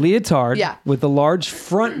 leotard. Yeah. With a large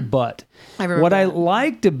front butt. I remember What I that.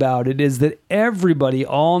 liked about it is that everybody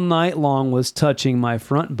all night long was touching my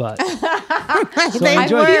front butt. So They I I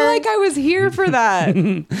enjoyed feel it. like I was here for that.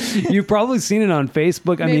 You've probably seen it on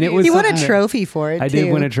Facebook. I mean, Maybe. it was. You won a something that- trophy for it, I too.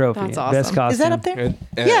 did win a trophy. That's Best awesome. costume. Is that up there?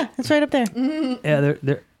 Yeah, it's right up there. Yeah,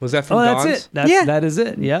 they're Was that from Oh, Dawn's? that's it. Yeah. That is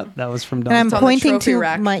it. Yep, that was from And I'm Dawn's. on the pointing trophy to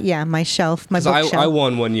rack. my shelf, my 'Cause bookshelf. I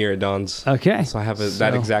won one year at Dawn's. Okay. So I have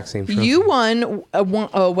that exact same trophy. You won,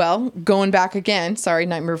 well, going back again, sorry,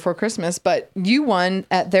 Nightmare Before Christmas, but you won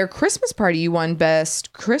at their Christmas party. You won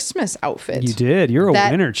Best Christmas Outfit. You did. You're a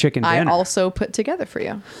That winner, chicken I dinner. also put together for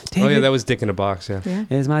you. Oh yeah, that was Dick in a Box. Yeah,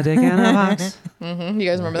 Is my dick in a box? You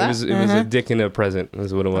guys remember it that? was a Dick in a present.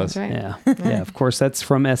 Is what it was. That's right. Yeah. Yeah, of course, that's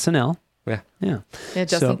from SNL. Yeah. Yeah. Yeah,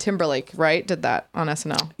 Justin So- Timberlake, right? Did that on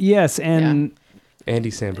SNL. Yes, and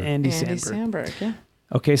Andy Samberg. Andy Andy Samberg. Samberg, yeah.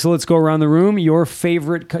 Okay, so let's go around the room. Your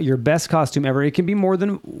favorite, your best costume ever. It can be more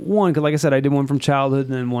than one, because like I said, I did one from childhood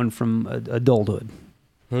and then one from adulthood.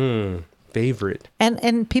 Favorite.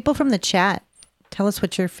 And people from the chat, tell us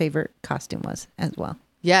what your favorite costume was as well.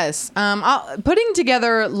 Yes. Putting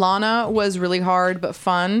together Lana was really hard but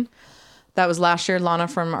fun. That was last year, Lana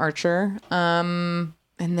from Archer.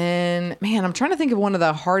 And then, man, I'm trying to think of one of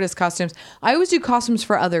the hardest costumes. I always do costumes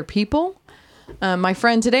for other people. My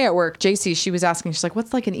friend today at work, JC, she was asking, she's like,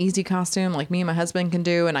 what's like an easy costume like me and my husband can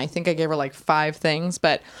do? And I think I gave her like 5 things,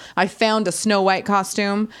 but I found a Snow White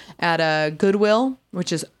costume at a Goodwill,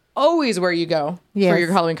 which is always where you go for Yes.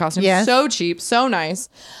 your Halloween costume. Yes. So cheap, so nice.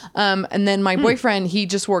 And then my boyfriend, he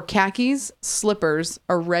just wore khakis, slippers,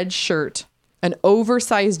 a red shirt, an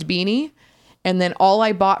oversized beanie. And then all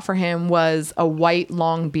I bought for him was a white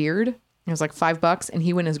long beard. It was like $5 and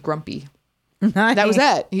he went as Grumpy. That was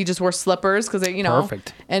it. He just wore slippers because,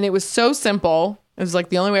 Perfect. And it was so simple. It was like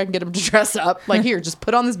the only way I can get him to dress up. Like, here, just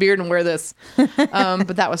put on this beard and wear this.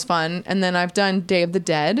 But that was fun. And then I've done Day of the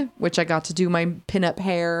Dead, which I got to do my pinup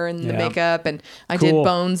hair and the Yeah. makeup. And I Cool. did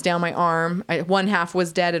bones down my arm. One half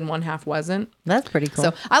was dead and one half wasn't. That's pretty cool.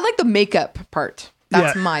 So I like the makeup part.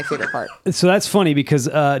 That's Yeah. my favorite part. So that's funny because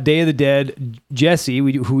Day of the Dead, Jesse,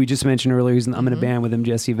 who we just mentioned earlier, I'm in a band with him,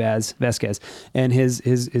 Jesse Vasquez, and his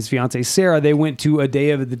fiance Sarah. They went to a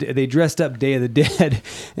Day of the Dead. They dressed up Day of the Dead,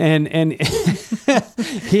 and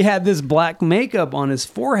he had this black makeup on his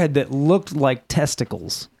forehead that looked like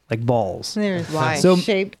testicles, like balls. There's Why? So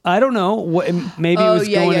shaped. I don't know what maybe it Oh, was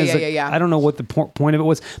yeah, going yeah, as yeah, yeah. I don't know what the point of it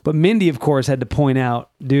was, but Mindy, of course, had to point out,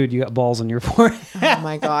 dude, you got balls on your forehead. Oh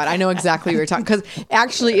my God. I know exactly what you're talking. Because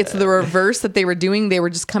actually, it's the reverse that they were doing. They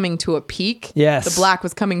were just coming to a peak. Yes. The black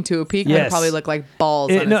was coming to a peak. And it Yes. probably looked like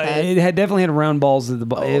balls on his head. It had definitely had round balls at the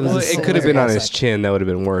it was Well, a it could have been on his hilarious. chin. That would have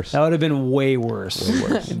been worse. That would have been way worse.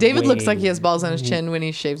 David looks like he has Way- balls on his chin when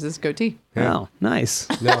he shaves his goatee. Oh, nice.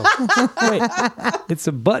 No, Wait, it's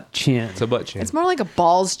a butt chin. it's a butt chin. It's more like a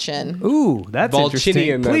balls chin. Ooh, that's interesting.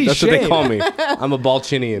 Balchinian. Please That's shave. what they call me. I'm a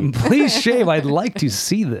Balchinian. Please shave. I'd like to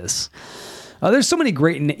see this. There's so many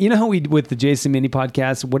great, you know how we, with the Jason Mini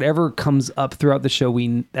podcast, whatever comes up throughout the show,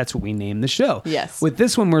 that's what we name the show. Yes. With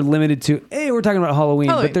this one, we're limited to, hey, we're talking about Halloween,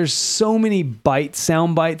 Halloween. but there's so many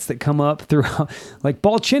sound bites that come up throughout, like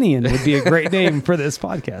Balchinian would be a great name for this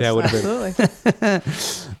podcast. Yeah, it would have been.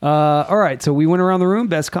 Absolutely. All right, so we went around the room,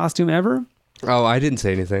 best costume ever. Oh, I didn't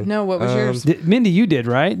say anything. No, what was yours? Mindy, you did,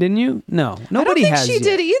 right? Didn't you? No, nobody I don't has think she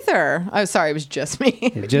yet. did either. Oh, sorry. It was just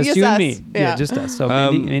me. Just Just you and us. me. Yeah, just us. So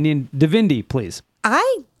Mindy and Davindi, please.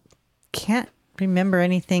 I can't remember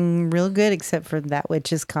anything real good except for that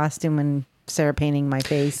witch's costume and Sarah painting my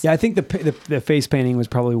face. Yeah, I think the face painting was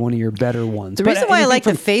probably one of your better ones. The But reason why I anything like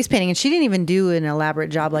from- the face painting, and she didn't even do an elaborate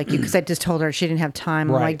job like you, because I just told her she didn't have time.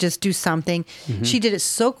 I'm Right. like, just do something. She did it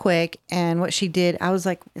so quick, and what she did, I was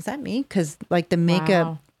like, is that me? Because like the makeup,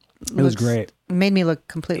 Wow. It was great. made me look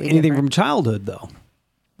completely Anything different. from childhood though?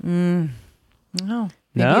 No.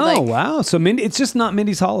 Maybe, No, like- wow. So Mindy, it's just not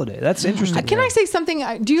Mindy's holiday. That's interesting. Can I say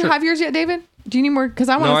something? Do you have yours yet, David? Do you need more? Because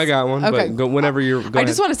I want. No, I got one. Okay. But go whenever you're. Go I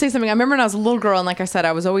just want to say something. I remember when I was a little girl, and like I said,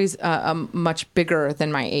 I was always much bigger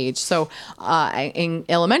than my age. So in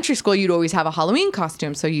elementary school, you'd always have a Halloween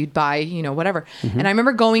costume. So you'd buy, whatever. And I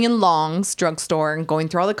remember going in Long's drugstore and going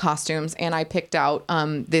through all the costumes, and I picked out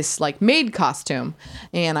this like maid costume,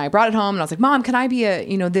 and I brought it home, and I was like, "Mom, can I be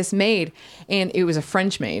this maid?" And it was a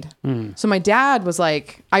French maid. So my dad was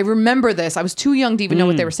like, I remember this. I was too young to even know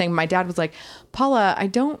what they were saying. My dad was like, "Paula, I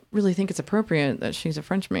don't really think it's appropriate that she's a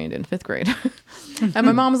French maid in 5th grade." And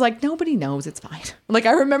my mom was like, "Nobody knows, it's fine." Like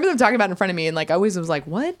I remember them talking about it in front of me, and like I always was like,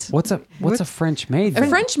 "What?" What's a French maid? A thing?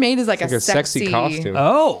 French maid is like, like a sexy costume.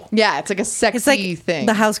 Oh, Yeah, it's like a sexy It's like thing.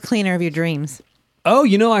 the house cleaner of your dreams. oh,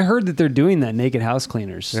 I heard that they're doing that naked house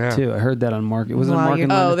cleaners Yeah. too. I heard that on Market. Was it Wow, on Market? you're-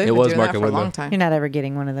 London? Oh, they've It been was doing Market that for a Window. long time. You're not ever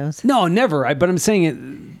getting one of those. No, never. But I'm saying it.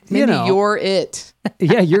 Maybe you're it.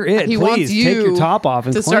 Yeah, you're it. He Please wants you take your top off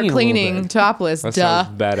and to start clean a little cleaning bit. topless. That Duh.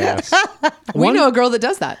 sounds badass. We One- know a girl that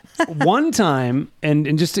does that. One time,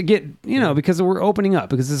 and just to get, because we're opening up,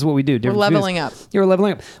 because this is what we do. Different leveling views. up. You're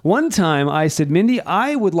leveling up. One time I said, Mindy,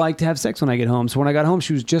 I would like to have sex when I get home. So when I got home,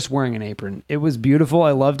 she was just wearing an apron. It was beautiful.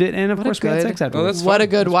 I loved it. And of What a course, we had good- sex afterwards. that's What a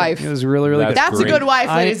good wife. It was really, really good. That's a great. good wife,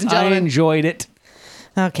 ladies and I gentlemen. enjoyed it.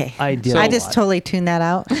 Okay. I did I a just lot. totally tuned that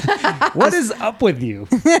out. What is up with you?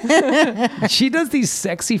 She does these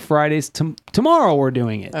sexy Fridays. Tomorrow we're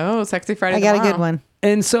doing it. Oh, sexy Friday. I got a tomorrow. good one.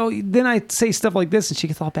 And so then I say stuff like this, and she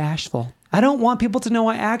gets all bashful. I don't want people to know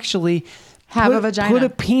I actually Have a vagina. Put a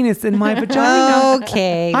penis in my vagina.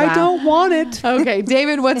 Okay. I wow. don't want it. Okay,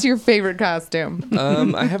 David, what's your favorite costume?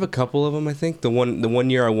 I have a couple of them. I think the one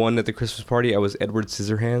year I won at the Christmas party, I was Edward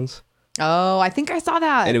Scissorhands, Oh, I think I saw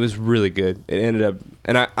that. and it was really good. It ended up,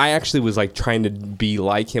 and I actually was like trying to be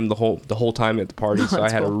like him the whole time at the party, so I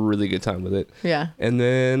That's had a cool. really good time with it. Yeah. And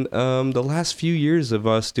then the last few years of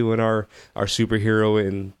us doing our superhero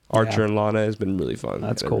and Archer Yeah. and Lana has been really fun.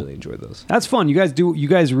 That's I cool. really enjoyed those. That's fun. You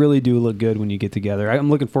guys really do look good when you get together. I'm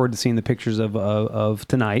looking forward to seeing the pictures of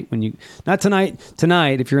tonight not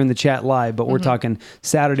tonight if you're in the chat live, but we're talking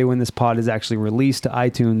Saturday when this pod is actually released to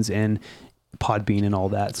iTunes and Podbean and all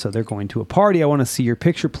that. So they're going to a party. I want to see your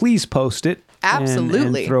picture. Please post it. and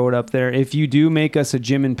Absolutely. throw it up there. If you do make us a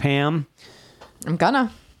Jim and Pam, I'm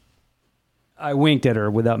gonna. I winked at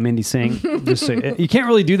her without Mindy saying. Just so, you can't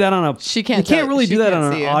really do that on a. She can't You can't tell- really she do that can't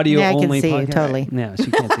on see an you. audio Yeah, I can only see you, podcast. totally. Yeah,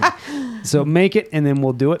 she can't see. You. So make it, and then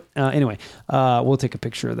we'll do it. Anyway, we'll take a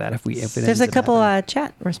picture of that if it. There's ends a up couple happening.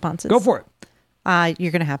 chat responses. Go for it.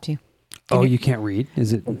 You're gonna have to. Oh, you can't read?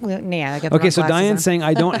 Is it? Well, yeah. I got the Okay, wrong so glasses Diane's on. saying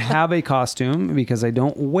I don't have a costume because I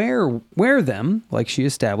don't wear them, like she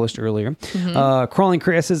established earlier.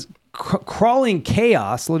 Crawling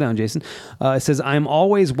chaos. Slow down, Jason. It says I'm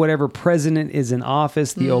always whatever president is in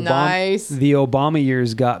office. The Nice. Obama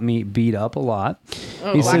years got me beat up a lot.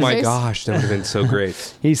 Oh, He Oh says, my Blackface? gosh, that would have been so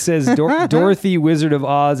great. he says Dorothy Wizard of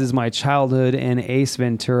Oz is my childhood, and Ace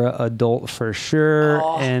Ventura adult for sure.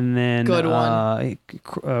 Oh, and then good one.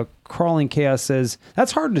 Crawling Chaos says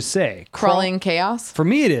that's hard to say. Crawling chaos. For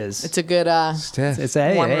me, it is. It's a good. Steph. It's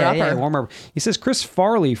a Warmer-upper. warmer. He says Chris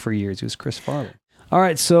Farley for years. He was Chris Farley. All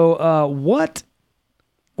right. So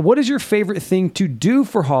what is your favorite thing to do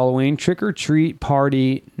for Halloween? Trick or treat,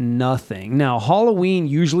 party, nothing. Now Halloween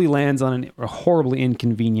usually lands on a horribly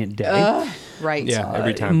inconvenient day. Right. Yeah,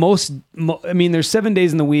 every time. I mean, there's 7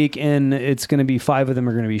 days in the week, and it's going to be 5 of them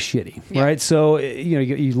are going to be shitty, Yeah. right? So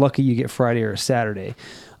you're lucky you get Friday or a Saturday.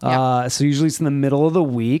 Yeah. So usually it's in the middle of the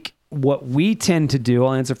week. What we tend to do,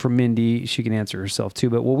 I'll answer for Mindy. She can answer herself too.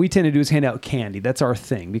 But what we tend to do is hand out candy. That's our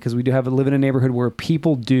thing because we do live in a neighborhood where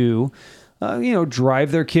people do,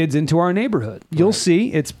 drive their kids into our neighborhood. You'll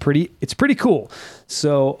see it's pretty cool.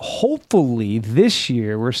 So hopefully this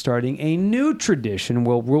year we're starting a new tradition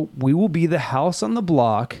where we will be the house on the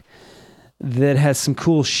block that has some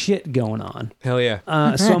cool shit going on. Hell yeah.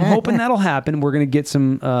 So I'm hoping that'll happen. We're going to get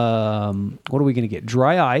some, what are we going to get?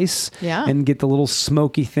 Dry ice. Yeah. And get the little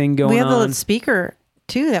smoky thing going We have on. a speaker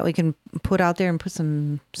too that we can put out there and put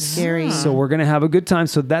some scary. So we're going to have a good time.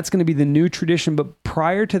 So that's going to be the new tradition. But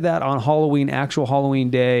prior to that, on Halloween, actual Halloween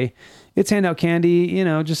day, it's hand out candy,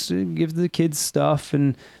 just give the kids stuff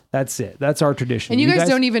and That's it. That's our tradition. And you guys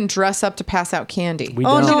don't even dress up to pass out candy. We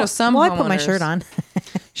Oh don't. no! You know, some well, I put my homeowners- shirt on.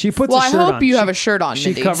 She puts Well, a I shirt hope on. you have a shirt on, She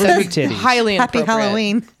Mindy. covers So her that's titties. highly Happy inappropriate.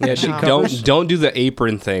 Halloween. Yeah, don't do the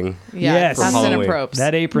apron thing. Yeah, Yes. that's For Halloween. inappropriate.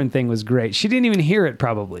 That apron thing was great. She didn't even hear it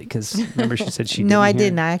probably because remember she said she No, I hear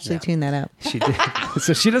didn't. it? I actually tuned that out. She did.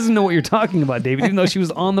 So she doesn't know what you're talking about, David, even though she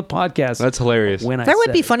was on the podcast. That's hilarious. When I That would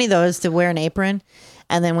said be it. funny though, is to wear an apron,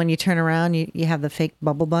 and then when you turn around, you have the fake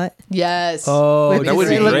bubble butt. Yes. Oh, With- That would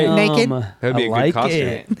you be look great. naked. That'd be I a good like costume.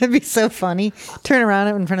 it. That'd be so funny. Turn around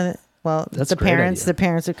in front of That's the a great parents. idea. The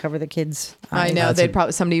parents would cover the kids. I know. That's They'd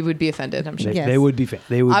probably somebody would be offended. I'm sure. They, Yes. they would be.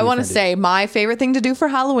 They would. I be want to offended. say my favorite thing to do for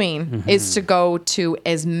Halloween Mm-hmm. is to go to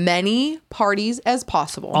as many parties as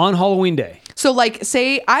possible. on Halloween Day. So, like,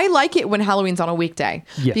 say I like it when Halloween's on a weekday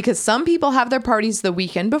Yeah. because some people have their parties the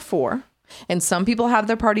weekend before. And some people have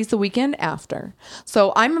their parties the weekend after.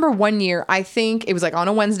 So I remember one year, I think it was like on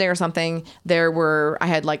a Wednesday or something. I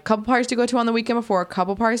had like a couple parties to go to on the weekend before, a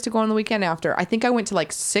couple parties to go on the weekend after. I think I went to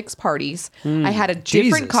like 6 parties. I had a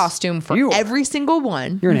different Jesus. costume for You- every single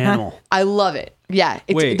one. You're an animal. I love it. Yeah.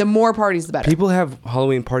 Wait. The more parties, the better. People have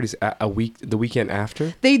Halloween parties the weekend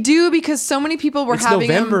after. They do because so many people were It's having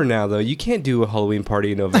November them. now, though. You can't do a Halloween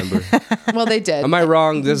party in November. Well, they did. Am I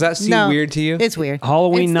wrong? Does that seem No, weird to you? It's weird.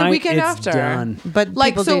 Halloween It's the night. weekend it's after. done. But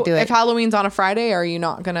Like, people so do if it. Halloween's on a Friday, are you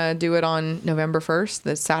not going to do it on November 1st,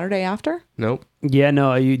 the Saturday after? Nope. Yeah,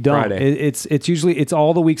 no, you don't. Friday. It's usually it's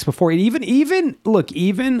all the weeks before. Even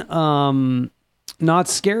Not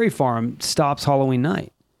Scary Farm stops Halloween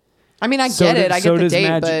night. I mean, I So get does- it. I so get the does date,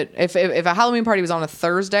 Magic. but if a Halloween party was on a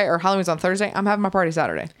Thursday or Halloween's on Thursday, I'm having my party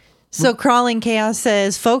Saturday. So Crawling Chaos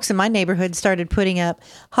says, folks in my neighborhood started putting up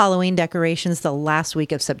Halloween decorations the last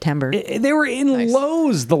week of September. They were in Nice.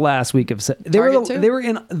 Lowe's the last week of they Target too? were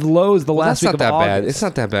in Lowe's the last That's week not of that August. bad. It's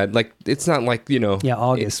not that bad. Like it's not like Yeah,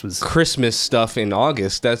 August was. Christmas stuff in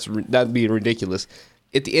August. That'd be ridiculous.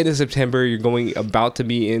 At the end of September, you're about to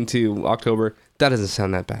be into October. That doesn't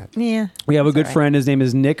sound that bad. Yeah. We have a good all right. friend. His name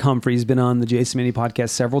is Nick Humphrey. He's been on the Jason Mini podcast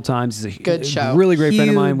several times. He's a Good show. really great friend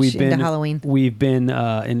of mine. Huge into Halloween. We've been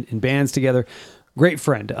in bands together. Great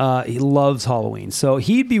friend. He loves Halloween. So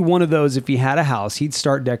he'd be one of those, if he had a house, he'd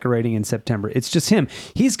start decorating in September. It's just him.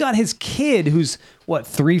 He's got his kid who's,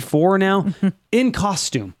 3, 4 now, in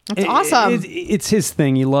costume. That's awesome. It's his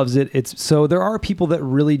thing. He loves it. So there are people that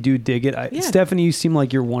really do dig it. Yeah. Stephanie, you seem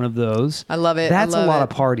like you're one of those. I love it. I That's a love lot it. of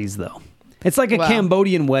parties, though. It's like a Wow.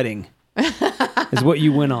 Cambodian wedding. Is what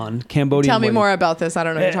you went on. Cambodian Tell me wedding. more about this. I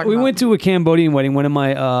don't know what you're talking We about. went to a Cambodian wedding. One of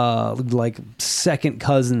my second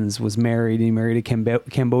cousins was married. He married a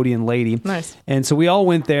Cambodian lady. Nice. And so we all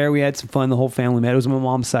went there. We had some fun. The whole family met. It was my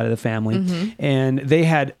mom's side of the family. Mm-hmm. And they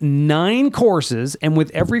had 9 courses. And with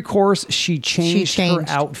every course, she changed her changed.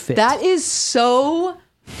 outfit. That is so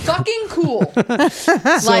fucking cool.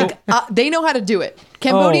 They know how to do it.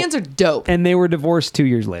 Cambodians are dope. and they were divorced 2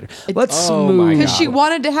 years later. Let's Oh my smooth. Because she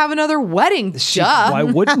wanted to have another wedding. Why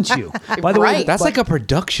wouldn't you? By the way, Right. That's like a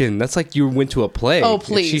production. That's like you went to a play. Oh, If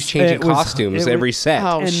please. She's changing It was- costumes it was- every set.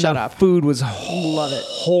 Oh, and shut the up. food was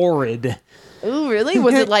horrid. Ooh, really?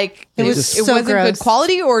 Was it like It was it so wasn't good gross.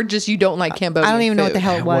 quality, or just you don't like Cambodian? I don't even know what the food?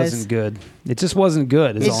 hell it It was. wasn't good. It just wasn't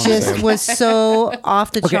good. Is It all I'm just saying. was so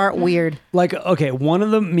off the chart weird. Like, okay, one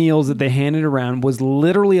of the meals that they handed around was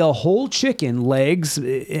literally a whole chicken, legs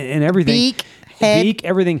and everything. Beak, head. Beak,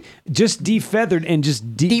 everything. Just defeathered and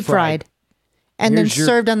just Deep fried. And Here's then your-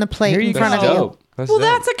 served on the plate here you in go. front That's of you. dope. That's Well, dope.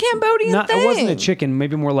 that's a Cambodian Not, thing. it wasn't a chicken.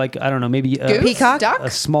 Maybe more like, I don't know, maybe a Goose? Peacock? Duck? a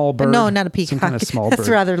small bird. No, not a peacock. Some kind of small That's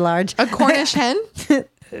bird. rather large. A Cornish hen?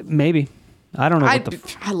 Maybe. I don't know I what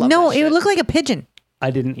the... love No, that it shit. looked like a pigeon. I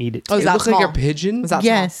didn't eat it. Oh, is It that looks small? like a pigeon. Was that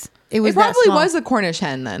Yes. It was It probably that small. was a Cornish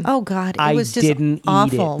hen then. Oh God, it I was just didn't eat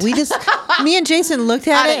awful. it. We just, me and Jason looked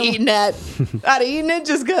at I'd have it. eaten it. I'd have eaten it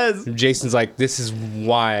just because. Jason's like, this is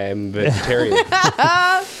why I'm vegetarian.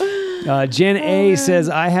 Jen A says,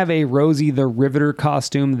 I have a Rosie the Riveter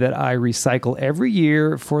costume that I recycle every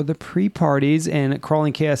year for the pre-parties. And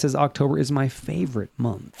Crawling Chaos says, October is my favorite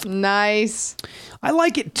month. Nice. I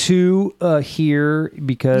like it too here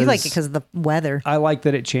because... You like it because of the weather. I like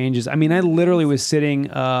that it changes. I mean, I literally was sitting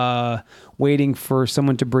waiting for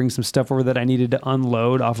someone to bring some stuff over that I needed to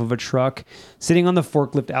unload off of a truck, sitting on the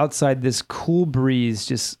forklift outside, this cool breeze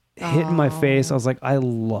just hitting my face. I was like, I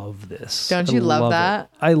love this. Don't I you love it. that?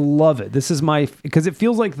 I love it. This is because it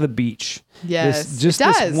feels like the beach. Yes, Just it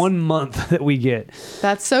this does. 1 month that we get.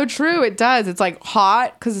 That's so true. It does. It's like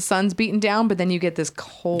hot because the sun's beating down, but then you get this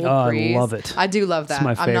cold breeze. I love it. I do love that.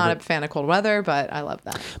 my I'm not a favorite. fan of cold weather, but I love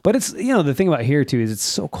that. But it's, the thing about here too is it's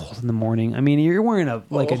so cold in the morning. I mean, you're wearing a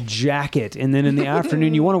jacket, and then in the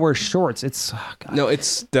afternoon you want to wear shorts. It's God. No,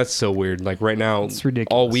 that's so weird. Like right now, It's ridiculous.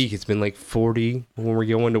 all week it's been like 40 when we're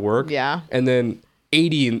going to work. Yeah. And then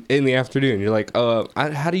 80 in the afternoon. You're like,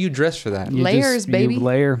 how do you dress for that? You Layers, baby. You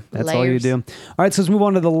layer. That's all you Layers. do. All right, so let's move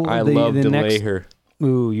on to the I love to next. lay her.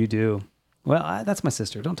 Ooh, you do. Well, that's my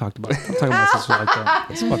sister. Don't talk about my sister like that.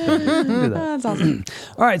 It's fucked up. Don't do that. That's awesome.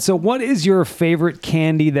 All right, so what is your favorite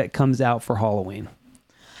candy that comes out for Halloween?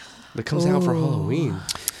 That comes out for Halloween.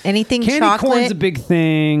 Anything Candy chocolate? corn's a big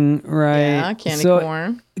thing, right? Yeah, candy So,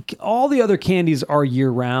 corn. All the other candies are year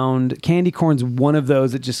round. Candy corn's one of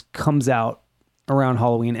those that just comes out around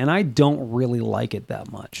Halloween, and I don't really like it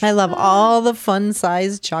that much. I love all the fun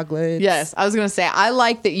sized chocolates. Yes, I was gonna say I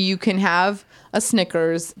like that you can have a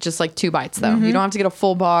Snickers, just like 2 bites though. You don't have to get a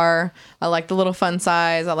full bar. I like the little fun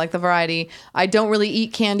size. I like the variety. I don't really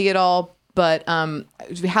eat candy at all, but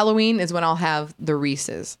Halloween is when I'll have the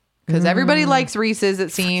Reese's because everybody likes Reese's. It I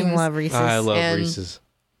seems. love Reese's. I love And- Reese's.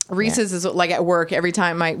 Reese's is like at work every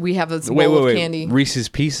time we have this bowl Wait. of candy. Reese's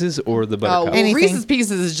Pieces or the Oh, Buttercup? well, Anything. Reese's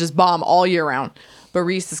Pieces is just bomb all year round. But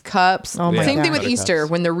Reese's Cups. Oh my Same God. thing with Buttercups. Easter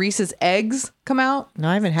when the Reese's eggs come out. No,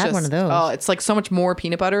 I haven't had one of those. Oh, it's like so much more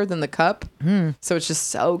peanut butter than the cup. So it's just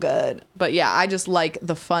so good. But yeah, I just like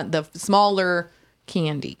the smaller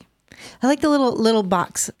candy. I like the little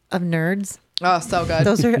box of Nerds. Oh, so good.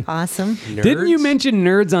 Those are awesome. Didn't you mention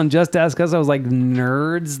nerds on Just Ask Us? I was like,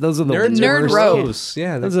 nerds? Those are the Nerds Nerd worst. Rope. gross.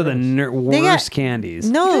 Yeah, Those are the They got- worst candies.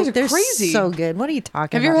 No, guys are they're crazy. so good. What are you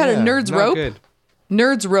talking Have you about? ever had a Nerds not Rope? good.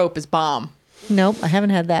 Nerds Rope is bomb. Nope, I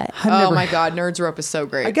haven't had that. Oh my God, Nerds Rope is so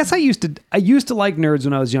great. I guess I used to like nerds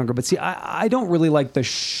when I was younger, but see, I don't really like the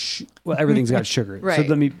well, everything's got sugar. So Right.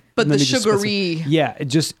 let me, But let the me just sugary- specify. Yeah,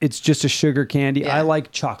 it's just a sugar candy. Yeah. I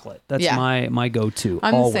like chocolate. That's Yeah. my go-to.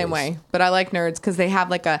 I'm always. the same way, but I like Nerds because they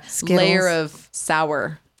have like a Skittles. layer of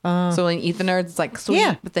sour. So when you eat the Nerds, it's like sweet,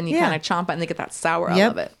 Yeah, but then you yeah. kind of chomp it and they get that sour. I Yep.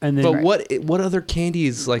 love it. And then But what other candy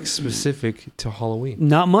is like specific to Halloween?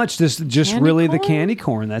 not much. Just Candy really the corn? candy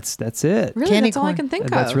corn. That's it. Really, Candy that's all I corn. can think of.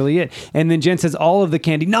 That's really it. And then Jen says all of the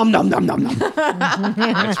candy. Nom nom nom nom nom.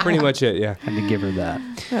 That's pretty much it. Yeah. Had to give her that.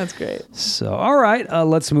 That's great. So, all right,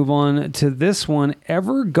 let's move on to this one.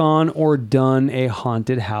 Ever gone or done a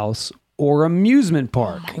haunted house or amusement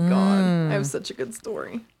park? My God, I have such a good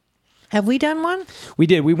story. Have we done one? We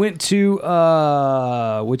did. We went to,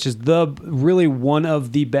 which is really one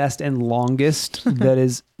of the best and longest. That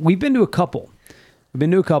is, we've been to a couple.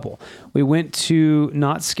 We went to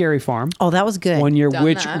Not Scary Farm Oh, that was good. one year, Done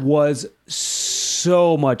which that. was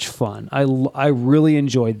so much fun. I really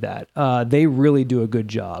enjoyed that. They really do a good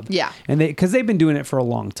job. Yeah. And because they've been doing it for a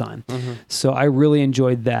long time. So I really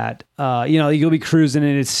enjoyed that. You'll be cruising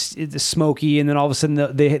and it's smoky, and then all of a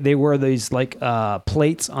sudden they wear these like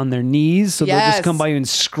plates on their knees, so they'll just Yes. come by you and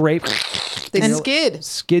scrape. They And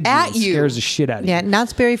skid It at you. scares the shit out of you. Yeah,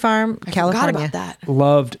 Knott's Berry Farm, Forgot California. about that.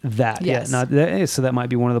 Loved that. Yes. Yeah. So that might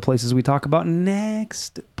be one of the places we talk about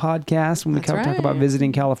next podcast when we That's talk about right.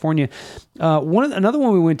 visiting California. Another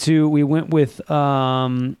one we went with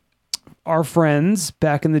our friends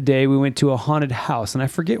back in the day. We went to a haunted house, and I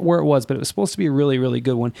forget where it was, but it was supposed to be a really, really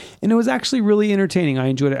good one, and it was actually really entertaining. I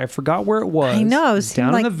enjoyed it. I forgot where it was. I know, it was seemed down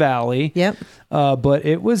in like- the valley. Yep. But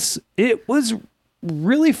it was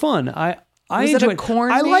really fun. I Was it a enjoyed.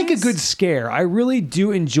 corn I like a maze? good scare. I really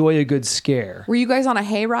do enjoy a good scare. Were you guys on a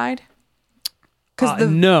hayride? Because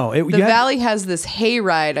No, the valley has this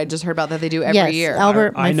hayride I just heard about that they do every Yes, year.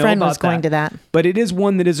 Albert, I my know friend, about was going to that. But it is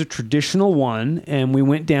one that is a traditional one, and we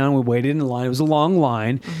went down. We waited in line. It was a long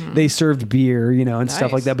line. They served beer, and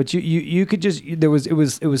stuff like Nice. that. But you could just it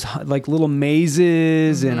was like little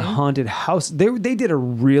mazes and haunted house. They did a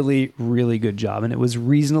really, really good job, and it was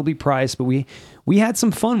reasonably priced. But we had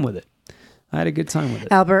some fun with it. I had a good time with it.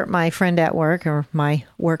 Albert, my friend at work, or my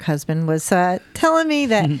work husband, was telling me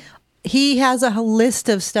that he has a list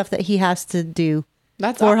of stuff that he has to do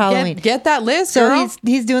for Halloween. Get that list, So girl.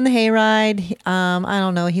 he's doing the hayride. I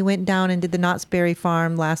don't know. He went down and did the Knott's Berry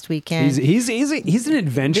Farm last weekend. He's an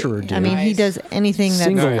adventurer, dude. I mean, he Nice. does anything that's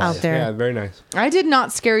Single. out there. Yeah, very nice. I did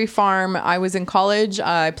not Scary Farm. I was in college.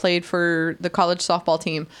 I played for the college softball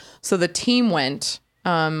team. So the team went.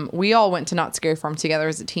 We all went to Not Scary Farm together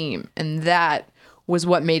as a team, and that was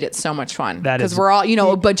what made it so much fun. That is- because we're all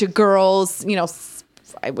a bunch of girls,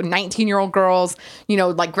 19-year-old girls,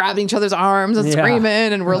 like grabbing each other's arms and Yeah. screaming,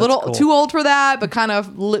 and we're a That's little cool. too old for that, but kind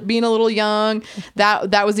of being a little young.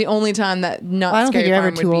 That was the only time that not I don't think Scary you're ever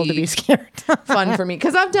Farm would too old to be scared. fun for me,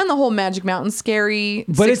 because I've done the whole Magic Mountain scary,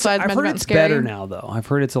 But Six it's, Flags I've Magic heard Mountain it's scary. better now, though. I've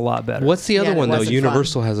heard it's a lot better. What's the other Yeah, one it though? wasn't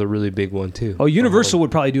Universal has a really big one too. Oh, Universal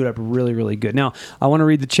would probably do it up really, really good. Now, I want to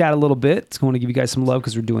read the chat a little bit. It's going to give you guys some love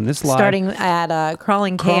because we're doing this live. Starting at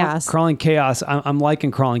Crawling Chaos. Crawling Chaos. I'm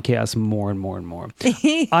liking Crawling Chaos more and more and more.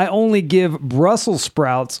 I only give Brussels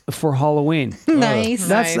sprouts for Halloween. Nice.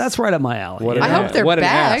 That's right up my alley. What an I hope ass. they're What an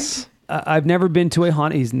bagged. ass. I've never been to a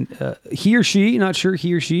haunted. He or she, not sure.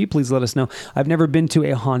 He or she. Please let us know. I've never been to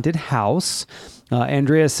a haunted house.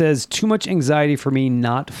 Andrea says too much anxiety for me,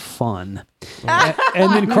 not fun.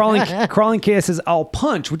 And then crawling chaos says I'll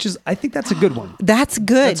punch, which is I think that's a good one. That's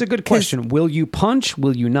good. That's a good 'cause question. Will you punch?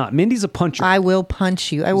 Will you not? Mindy's a puncher. I will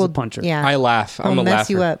punch you. I will a puncher. Yeah. I laugh. I'm I'll a mess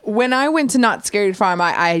laugher. you up. When I went to Not Scary Farm,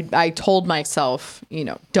 I told myself,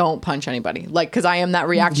 don't punch anybody, because I am that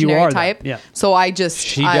reactionary are that, type. yeah. So I just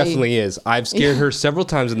She definitely is. I've scared her several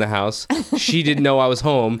times in the house. She didn't know I was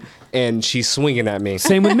home, and she's swinging at me.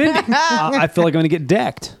 Same with Mindy. I feel like I'm going to get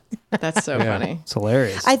decked. That's so funny. It's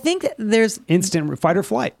hilarious. I think that there's Instant fight or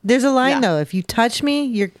flight. a line Yeah. though. If you touch me,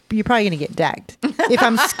 you're probably gonna get decked. If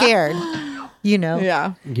I'm scared,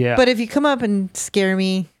 Yeah. Yeah. But if you come up and scare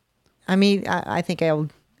me, I mean, I think I'll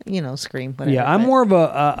scream. Whatever, Yeah, I'm but- more of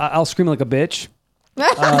a. I'll scream like a bitch.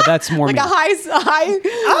 That's more Like me. a high.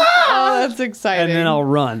 Oh, that's exciting. And then I'll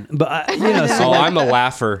run. But so Oh, I'm a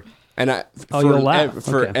laugher. And you'll laugh. Okay.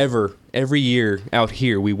 forever, every year out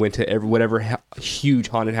here, we went to whatever huge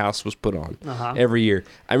haunted house was put on. Every year.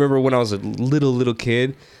 I remember when I was a little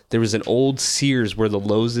kid, there was an old Sears where the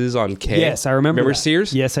Lowe's is on K. yes, I remember. Remember that.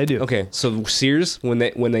 Sears? Yes, I do. Okay, so Sears, when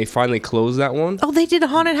they finally closed that one, Oh, they did a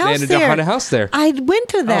haunted house they had there. a haunted house there. I went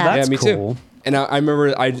to that. that's yeah, me cool. too. And I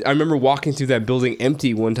remember walking through that building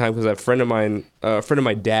empty one time because a friend of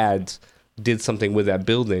my dad's did something with that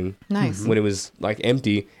building. Nice. When it was like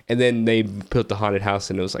empty, and then they built the haunted house,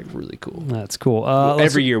 and it was like really cool. That's cool.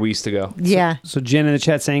 Every year we used to go. Yeah. So Jen in the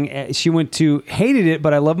chat saying she went to hated it,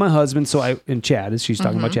 but I love my husband. So and Chad, as she's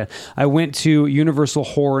talking about Chad, I went to Universal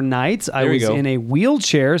Horror Nights. I There you was go. in a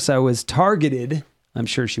wheelchair, so I was targeted. I'm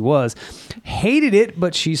sure she was. Hated it,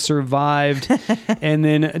 but she survived. And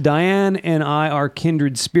then Diane and I are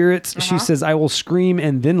kindred spirits. She says, I will scream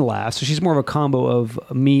and then laugh. So she's more of a combo of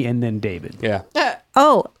me and then David. Yeah.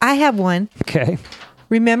 Oh, I have one. Okay.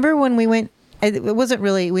 Remember when we went? It wasn't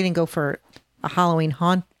really. We didn't go for a Halloween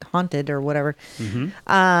haunted or whatever.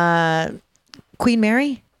 Queen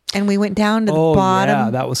Mary, and we went down to the bottom yeah,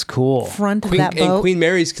 that was cool. front of that boat. And Queen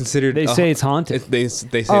Mary's considered. They say it's haunted. They say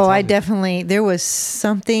it's Oh, I haunted. definitely. There was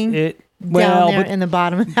something It down well, there but, in the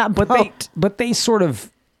bottom of that boat. but they sort of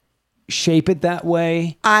shape it that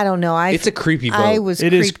way. I don't know. It's a creepy boat. I was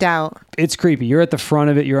It is- creeped out. It's creepy. You're at the front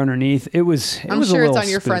of it. You're underneath. It was. I'm was sure a it's little on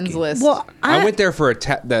your friends spooky. list. Well, I went there for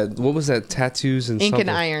what was that? Tattoos and Ink and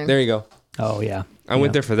something. iron. There you go. Oh yeah. I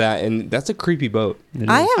went there for that, and that's a creepy boat.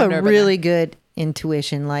 I I've have never a been really good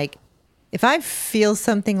intuition. Like, if I feel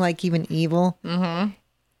something like even evil,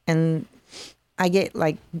 and I get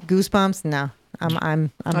like goosebumps, no,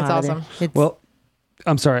 I'm That's out of awesome. there. It's, Well,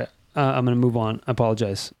 I'm sorry. I'm going to move on. I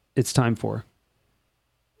apologize. It's time for.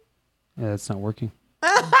 Yeah, that's not working.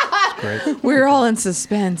 We're all in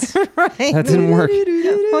suspense. right? That didn't work.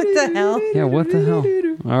 What the hell? Yeah, what the hell?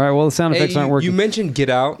 All right. Well, the sound effects aren't you working. mentioned Get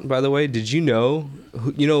Out, by the way. Did you know?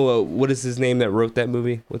 What is his name that wrote that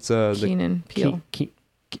movie? What's the? Keenan Peele.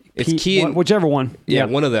 It's Keen. Whichever one. Yeah,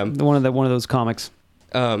 one of them. One of those comics.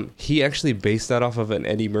 He actually based that off of an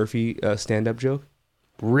Eddie Murphy stand-up joke.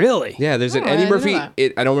 Really? Yeah, there's an Oh, I Eddie didn't know Murphy.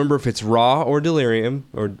 that. I don't remember if it's Raw or Delirium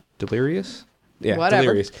or Delirious. Yeah, Whatever.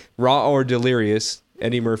 Delirious. Raw or Delirious.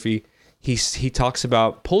 Eddie Murphy. He talks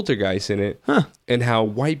about poltergeist in it and how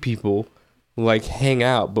white people like hang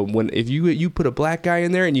out, but if you put a black guy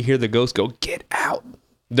in there and you hear the ghost go get out,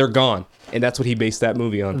 they're gone, and that's what he based that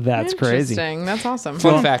movie on. That's crazy. Interesting. That's awesome.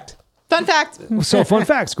 Fun fact. Fun fact. So, fun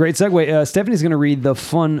facts. Great segue. Stephanie's going to read the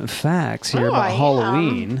fun facts here Oh, about I am.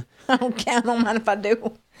 Halloween. Okay, I don't mind if I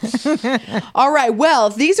do. All right. Well,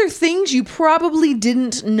 these are things you probably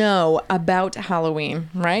didn't know about Halloween,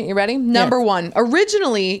 right? You ready? Number one.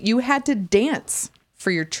 Originally, you had to dance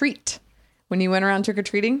for your treat when you went around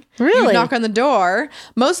trick-or-treating. Really? You knock on the door.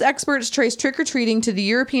 Most experts trace trick-or-treating to the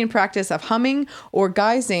European practice of humming or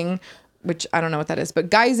guising, which I don't know what that is, but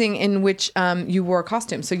guising in which you wore a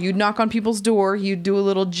costume. So you'd knock on people's door, you'd do a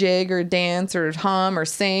little jig or dance or hum or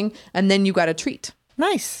sing, and then you got a treat.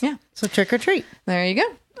 Nice. Yeah. So trick or treat. There you go.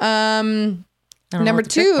 I don't know Number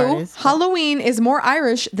what the trick part 2, is, but- Halloween is more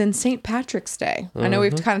Irish than St. Patrick's Day. I know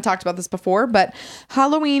we've kind of talked about this before, but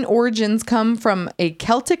Halloween origins come from a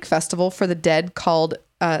Celtic festival for the dead called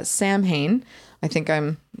Samhain. I think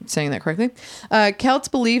I'm saying that correctly. Celts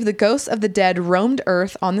believe the ghosts of the dead roamed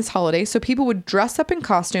Earth on this holiday, so people would dress up in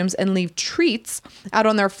costumes and leave treats out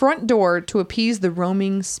on their front door to appease the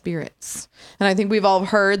roaming spirits. And I think we've all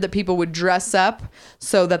heard that people would dress up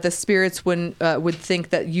so that the spirits would think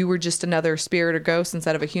that you were just another spirit or ghost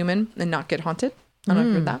instead of a human and not get haunted. I don't know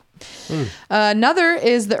if you've heard that. Another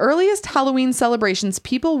is the earliest Halloween celebrations.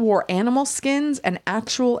 People wore animal skins and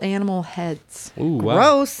actual animal heads. Ooh, wow.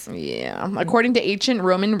 Gross. Yeah. According to ancient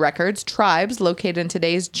Roman records, tribes located in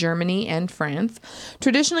today's Germany and France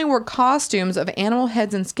traditionally wore costumes of animal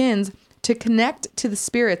heads and skins to connect to the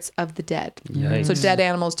spirits of the dead. Yikes. So dead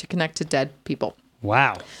animals to connect to dead people.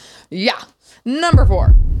 Wow. Yeah. Number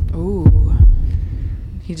 4. Ooh.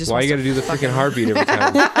 He just Why wants you got to do the freaking heartbeat every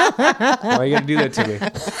time? Why you got to do that to me?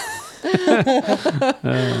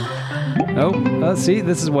 See,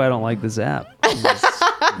 this is why I don't like this app.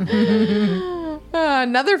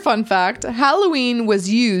 Another fun fact, Halloween was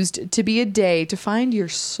used to be a day to find your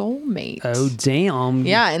soulmate. Oh, damn.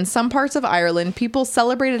 Yeah, in some parts of Ireland, people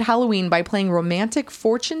celebrated Halloween by playing romantic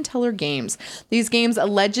fortune teller games. These games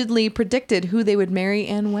allegedly predicted who they would marry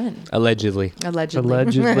and when. Allegedly. Allegedly.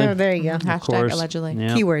 There you go. Hashtag course. allegedly.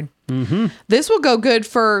 Yeah. Keyword. This will go good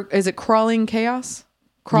for, is it Crawling Chaos?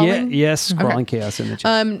 Crawling? Yes, crawling chaos in the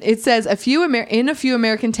chat. It says in a few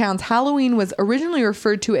American towns, Halloween was originally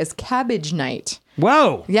referred to as Cabbage Night.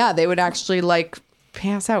 Whoa. Yeah, they would actually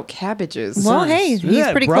pass out cabbages. Well, hey, he's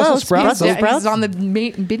Yeah, pretty Brussels close. sprouts. Brussels Yeah, sprouts. he's on the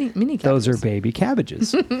mini cabbages. Those are baby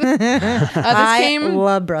cabbages. I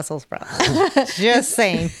love Brussels sprouts. Just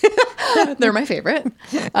saying. They're my favorite.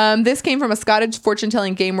 This came from a Scottish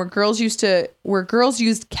fortune-telling game where girls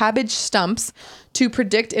used cabbage stumps to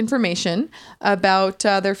predict information about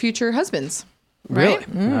their future husbands. Right?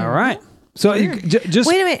 Really? All right. So just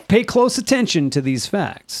Wait a minute. pay close attention to these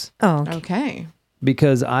facts Oh, okay. Okay.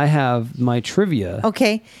 because I have my trivia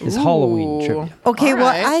Okay. is Halloween Ooh. trivia. Okay, All well,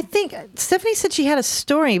 right. I think Stephanie said she had a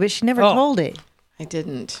story, but she never Oh. told it. I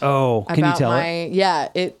didn't. Oh, can you About tell it? my, yeah,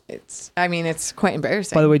 it's quite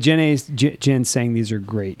embarrassing. By the way, Jen's saying these are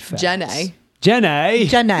great facts. Jenny. Jenny.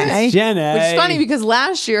 Jenny. Jenny. Which is funny because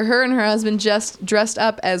last year her and her husband just dressed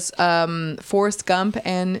up as Forrest Gump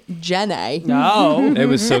and Jenny. Oh. It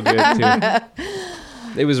was so good, too.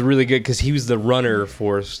 It was really good because he was the runner,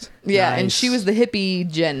 Forrest. Yeah, and Nice. she was the hippie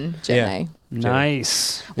Jenny. Yeah.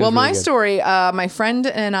 Nice. Well, really my good. story, my friend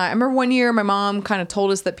and I remember one year my mom kind of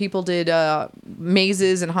told us that people did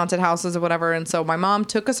mazes and haunted houses or whatever. And so my mom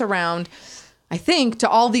took us around, I think, to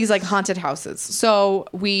all these like haunted houses. So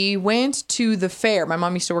we went to the fair. My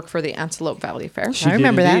mom used to work for the Antelope Valley Fair. She I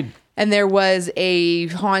remember did that. indeed. And there was a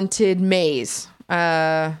haunted maze.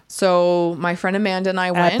 So my friend Amanda and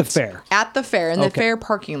I went the fair. At the fair, in the Okay. fair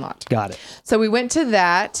parking lot. Got it. So we went to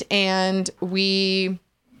that, and we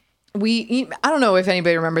I don't know if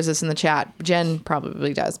anybody remembers this in the chat. Jen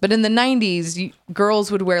probably does. But in the 90s,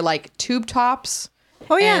 girls would wear like tube tops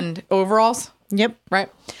Oh, yeah. and overalls, Yep. right?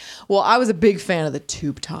 Well, I was a big fan of the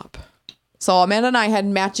tube top. So Amanda and I had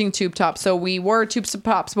matching tube tops. So we wore tube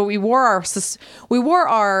tops, but we wore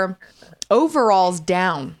our overalls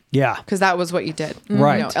down. Yeah. Because that was what you did.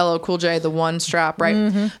 Right. You know, LL Cool J, the one strap,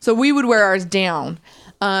 right? So we would wear ours down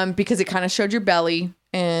because it kind of showed your belly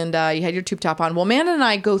and you had your tube top on. Well, Amanda and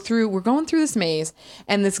I we're going through this maze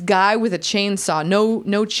and this guy with a chainsaw,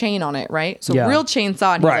 no chain on it, right? So Yeah. real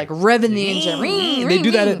chainsaw and Right. he's like revving the engine. They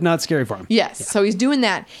do that at Not Scary Farm. Yes. So he's doing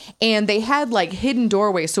that. And they had like hidden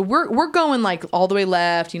doorways. So we're going like all the way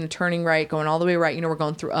left, turning right, going all the way right. We're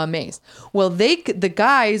going through a maze. Well, the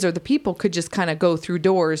guys or the people could just kind of go through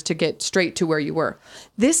doors to get straight to where you were.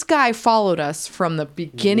 This guy followed us from the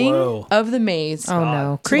beginning Whoa. of the maze Oh,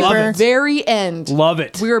 no. to Creeper. the very end. Love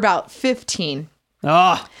it. We were about 15.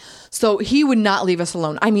 Ah. So he would not leave us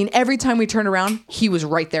alone. I mean, every time we turned around, he was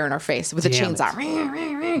right there in our face with a Damn chainsaw.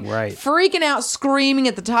 Right. Freaking out, screaming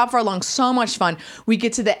at the top of our lungs. So much fun. We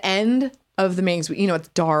get to the end of the maze. It's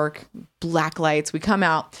dark, black lights. We come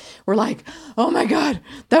out. We're like, oh my God,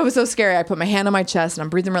 that was so scary. I put my hand on my chest and I'm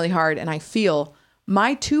breathing really hard. And I feel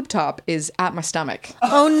my tube top is at my stomach.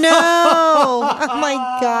 Oh, no. Oh, my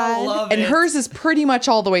God. And hers is pretty much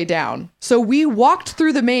all the way down. So we walked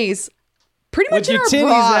through the maze pretty much With in your our titties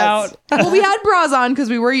bras. out. Well, we had bras on because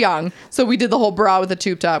we were young. So we did the whole bra with the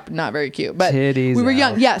tube top. Not very cute. But Titties we were out.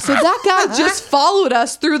 young. Yeah. So that guy just followed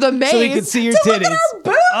us through the maze. So he could see your to look at titties. our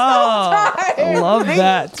boobs the whole time. Love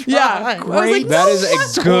that. Yeah. I was Great. like, That no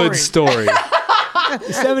is wonder- a good story.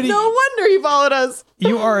 Stephanie, No wonder he followed us.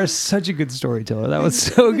 you are such a good storyteller. That was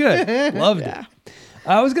so good. Loved it.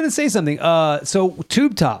 I was going to say something. So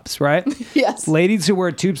tube tops, right? Yes. Ladies who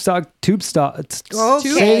wear tube stock. Okay.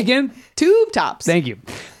 Say it again. Tube tops. Thank you.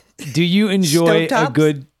 Do you enjoy a Stovetops?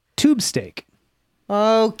 good tube steak?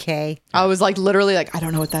 Okay. I was like literally like, I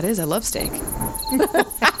don't know what that is. I love steak.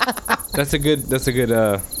 That's a good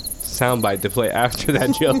soundbite to play after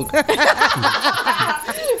that joke.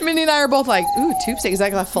 Minnie and I are both like, ooh, tube steak. Is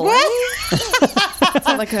that like a fillet? Is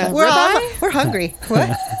that like a ribeye? We're hungry.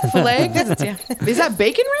 What? Filet? 'Cause it's- yeah. Is that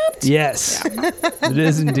bacon wrapped? Yes, it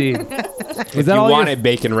is indeed. Is that You all want your- it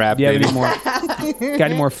bacon wrapped, Do you have baby. any more? Got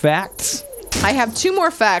any more facts? I have 2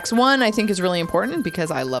 more facts. One I think is really important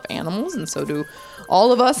because I love animals, and so do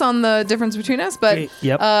all of us on the difference between us. But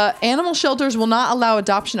Yep. animal shelters will not allow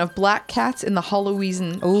adoption of black cats in the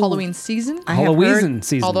Halloween season. I have Halloween heard-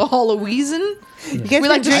 season. Although Halloween, You guys We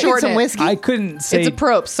like to drinking shorten some it. whiskey? I couldn't say. it's a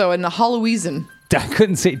probe. So in the Halloween, I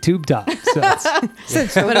couldn't say tube top. So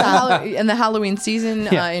it's, but in the Halloween season,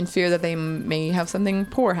 Yeah. in fear that they may have something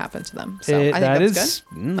poor happen to them. So I think that that's is.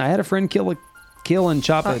 good. I had a friend kill and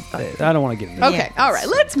chop it. I don't want to get into that. Okay, all right,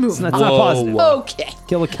 let's move That's on. not positive. Okay.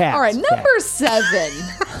 Kill a cat. All right, Cat. number 7.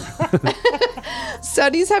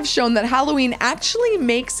 Studies have shown that Halloween actually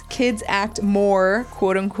makes kids act more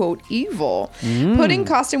quote unquote evil. Putting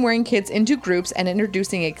costume wearing kids into groups and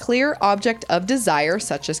introducing a clear object of desire,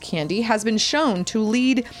 such as candy, has been shown to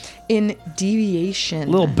lead in deviation.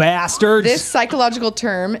 Little bastards. This psychological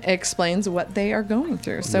term explains what they are going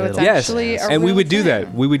through. So it's Little Yes, actually a and we real would do thing.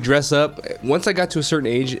 that. We would dress up. Once I got to a certain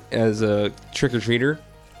age as a trick-or-treater,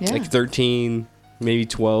 Yeah. like 13, maybe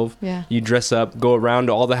 12, Yeah. you dress up, go around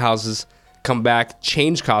to all the houses, come back,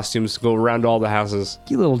 change costumes, go around to all the houses.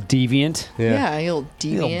 You little deviant. Yeah, you little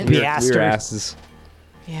deviant. Little We bastard. were asses.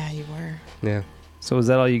 Yeah, you were. Yeah. So is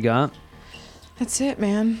that all you got? That's it,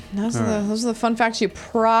 man. Those are the fun facts you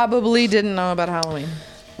probably didn't know about Halloween.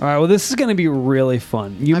 All right. Well, this is going to be really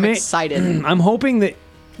fun. You I'm may. excited. I'm hoping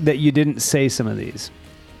that you didn't say some of these.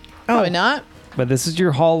 Probably not. But this is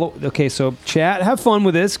your Okay, so chat, have fun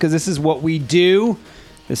with this because this is what we do.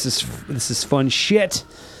 This is fun shit.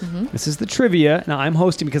 This is the trivia. Now I'm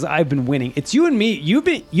hosting because I've been winning. It's you and me. You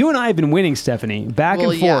and I have been winning, Stephanie, back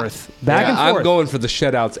Well, and yeah. forth, back and forth. I'm going for the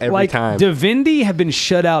shutouts every like time. Davindi have been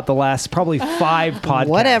shut out the last probably 5 podcasts.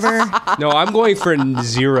 Whatever. No, I'm going for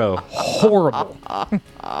 0. Horrible.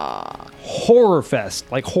 Horror fest,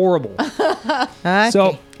 like horrible. Okay.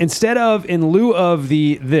 So instead of, in lieu of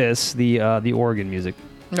the organ music,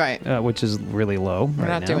 Right. which is really low. We're right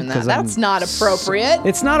not now, doing that. 'cause That's not appropriate.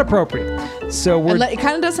 It's not appropriate. So we're It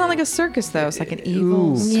kind of does sound like a circus, though. It's like an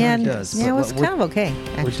evil. Ooh. yeah, kinda does, yeah, but it was we're- kind of okay.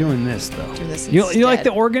 we're doing this though. Do this You like the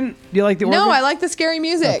instead. organ? Do you like the organ? No, I like the scary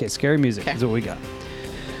music. Okay, scary music Okay. is what we got.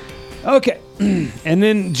 Okay. And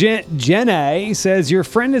then Jenna says, your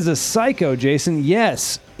friend is a psycho, Jason.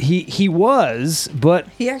 Yes, he was, but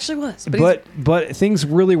He actually was. But, but things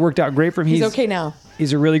really worked out great for him. he's okay now.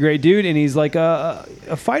 He's a really great dude, and he's like a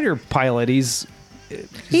fighter pilot. He's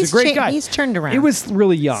a great guy. He's turned around. He was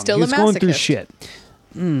really young. Still he a was going through masochist.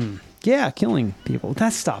 shit. Yeah, killing people.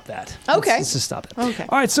 Let's stop that. Okay. Let's just stop it. Okay.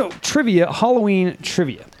 All right, so trivia, Halloween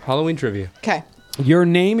trivia. Halloween trivia. Okay. Your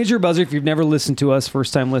name is your buzzer. If you've never listened to us,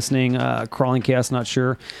 first time listening, Crawling Cast, not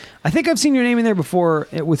sure. I think I've seen your name in there before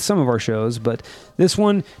with some of our shows, but this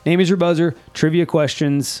one, name is your buzzer, trivia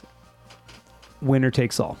questions, winner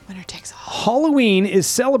takes all. Winner takes all. Halloween is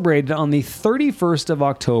celebrated on the 31st of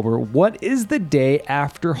October. What is the day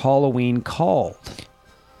after Halloween called?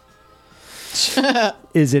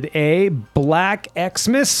 Is it A, Black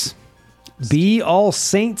Xmas, B, All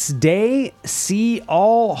Saints Day, C,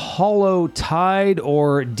 All Hallow Tide,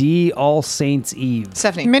 or D, All Saints Eve?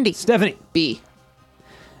 Stephanie. Mindy. Stephanie. B.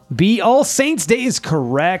 B, All Saints Day is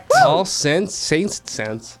correct. All Saints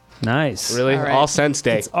sense. Nice. Really? All right. All sense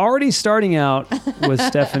day. It's already starting out with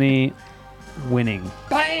Stephanie winning.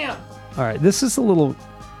 Bam. All right, this is a little.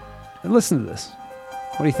 Listen to this.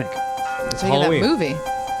 What do you think? It's Look at that Halloween. movie.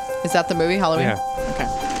 Is that the movie, Halloween? Yeah.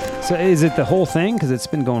 Okay. So is it the whole thing? Because it's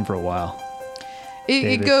been going for a while. It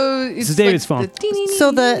David. goes. This is David's phone. So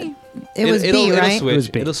it was It'll B, right? switch. It was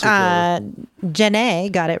B. It'll switch over. Jen A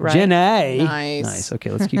got it right. Jen A. Nice. Nice.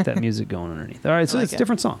 Okay, let's keep that music going underneath. All right, so I like it's a it.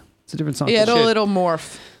 different song. It's a different song. Yeah, Shit. it'll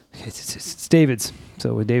morph. It's David's.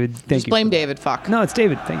 So with David, thank Just you. blame for that. David. Fuck. No, it's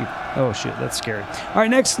David. Thank you. Oh shit, that's scary. All right,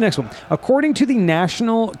 next one. According to the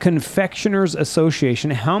National Confectioners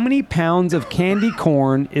Association, how many pounds of candy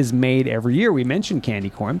corn is made every year? We mentioned candy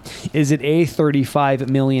corn. Is it A, 35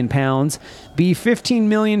 million pounds, B, 15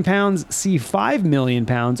 million pounds, C, 5 million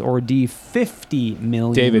pounds, or D, 50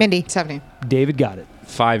 million? David. Mindy. Stephanie. David got it.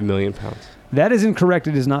 5 million pounds. That is incorrect.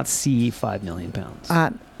 It is not C, 5 million pounds.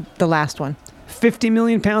 The last one. 50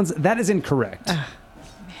 million pounds. That is incorrect.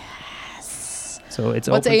 So it's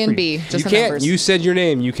What's open A for and you. B? Just You the can't. numbers. You said your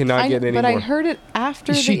name. You cannot get any but more. I heard it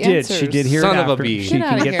after She the did. answers. She did hear Son it of a after. bee. She Get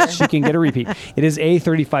can outta get. here. She can get a repeat. It is A,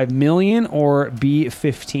 35 million or B,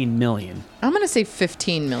 15 million. I'm gonna say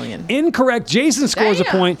 15 million. Incorrect. Jason scores a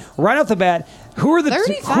Damn. point right off the bat. Who are the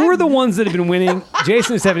 35. ones that have been winning?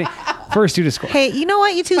 Jason and Stephanie. First two to score. Hey, you know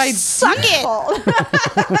what? You two By suck it.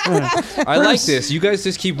 I like this. You guys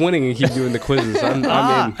just keep winning and keep doing the quizzes. I'm in.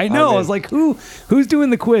 I know. I'm I was in. like, who's doing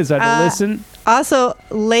the quiz? I had to listen. Also,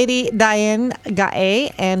 Lady Diane got A,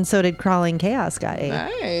 and so did Crawling Chaos got A.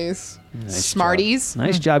 Nice. Nice Smarties.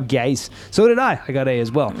 Nice job, guys. So did I. I got A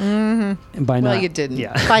as well. And by Well, not, you didn't.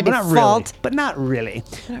 Yeah, By but not default. really. But not really.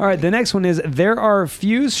 All right. The next one is there are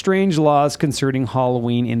few strange laws concerning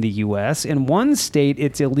Halloween in the U.S. In one state,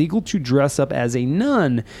 it's illegal to dress up as a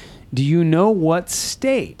nun. Do you know what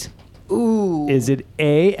state? Ooh. Is it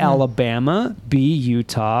A, Alabama, B,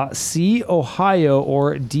 Utah, C, Ohio,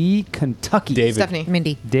 or D, Kentucky? David. Stephanie.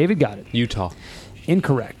 Mindy. David got it. Utah.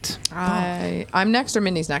 Incorrect. I'm next or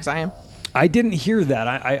Mindy's next? I am. I didn't hear that.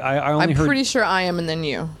 I only I'm heard. pretty sure I am and then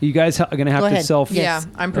you. You guys are going to have Go to ahead. self. Yes.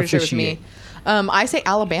 Yeah, I'm pretty sure it was me. I say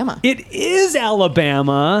Alabama. It is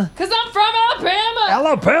Alabama. Because I'm from Alabama.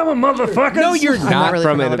 Alabama, motherfuckers. No, you're I'm not really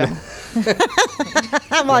from Alabama. Alabama.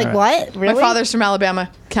 I'm like, what? Really? My father's from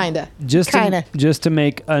Alabama. Kinda. Kinda. Just to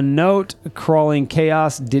make a note, Crawling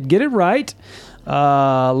Chaos did get it right.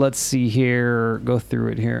 Let's see here. Go through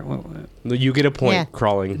it here. You get a point. Yeah.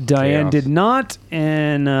 Crawling. Diane Chaos. did not,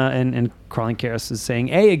 and Crawling Chaos is saying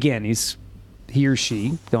A again. He or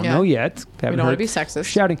she don't Yeah. know yet. We Haven't don't want heard to be sexist.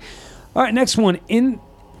 shouting. All right, next one.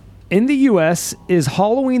 In the U.S., is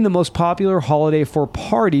Halloween the most popular holiday for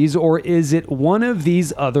parties, or is it one of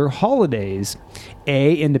these other holidays?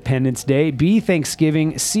 A, Independence Day, B,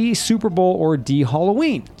 Thanksgiving, C, Super Bowl, or D,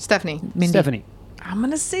 Halloween? Stephanie. Mindy. Stephanie. I'm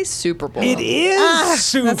going to say Super Bowl. It is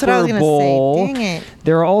Super that's what I was gonna say. Bowl. Dang it.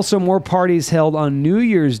 There are also more parties held on New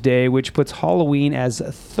Year's Day, which puts Halloween as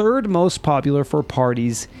third most popular for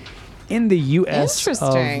parties in the U.S.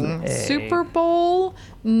 Interesting. of A. Super Bowl,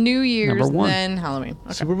 New Year's, Number one. then Halloween.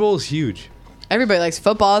 Okay. Super Bowl is huge. Everybody likes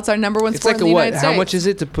football. It's our number one It's sport like in the United States. How much is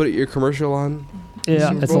it to put your commercial on?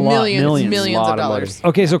 Yeah, it's a lot. Millions, millions Lot of of money. dollars.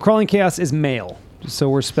 Okay, so Crawling Chaos is male. So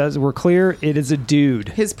we're clear. It is a dude.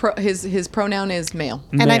 His pronoun is male.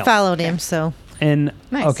 And I Male. followed him, so. And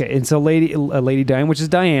Nice. okay, and so Lady Diane, which is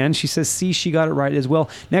Diane, she says C, she got it right as well.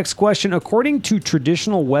 Next question. According to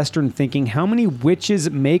traditional Western thinking, how many witches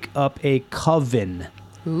make up a coven?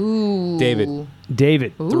 Ooh. David.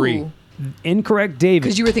 David. Ooh. 3. Incorrect, David.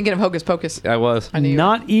 Because you were thinking of Hocus Pocus. I was. I knew you were.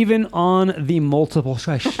 Not even on the multiple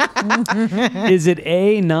choice. Is it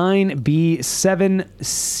A, 9, B, 7,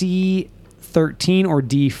 C, 13, or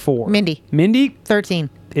D, 4? Mindy. Mindy? 13.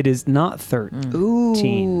 It is not 13.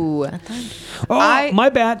 Ooh. Oh, my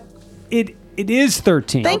bad. It is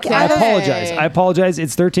 13. Thank you. I Okay. apologize. I apologize.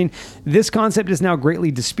 It's 13. This concept is now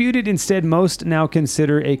greatly disputed. Instead, most now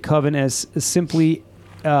consider a coven as simply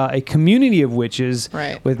a community of witches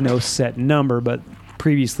Right. with no set number, but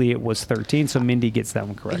previously it was 13, so Mindy gets that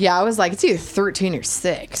one correct. Yeah, I was like, it's either 13 or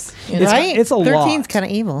 6. You know? It's- Right? it's a lot. 13's kind of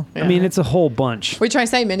evil. I mean, it's a whole bunch. What are you trying to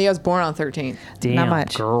say, Mindy? I was born on 13. Damn,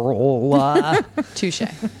 much. girl. Touche.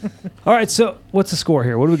 All right, so what's the score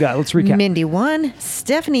here? What do we got? Let's recap. Mindy 1,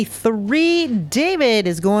 Stephanie 3, David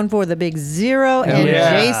is going for the big 0, and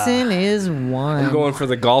yeah. Jason is 1. I'm going for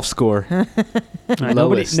the golf score. All right,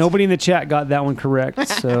 nobody, Lowest. nobody in the chat got that one correct.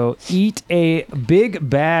 So eat a big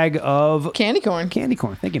bag of Candy corn. candy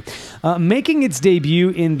corn. Thank you. Making its debut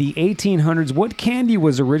in the 1800s, what candy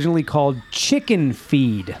was originally called chicken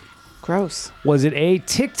feed? Gross. Was it A,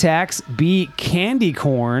 Tic Tacs, B, candy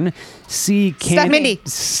corn, C, candy... Mindy.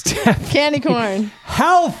 Steph. Candy corn.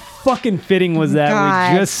 How fucking fitting was that?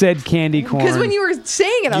 God. We just said candy corn. Because when you were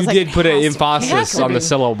saying it, I was You like, did put an it has to be emphasis on the candy.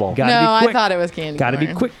 syllable. Gotta No, be I quick. thought it was candy Gotta corn.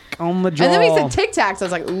 be quick on the draw. And then we said Tic Tacs. I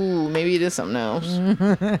was like, ooh, maybe it is something else.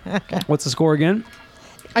 What's the score again?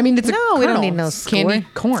 I mean, it's a No, we don't kernel. need no It's candy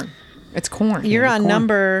score. corn. It's corn. You're on corn.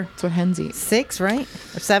 number That's what hens eat. 6, right?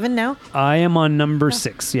 Or 7 now? I am on number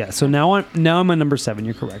 6. Yeah. So now I'm on number 7.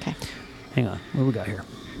 You're correct. Okay. Hang on. What do we got here?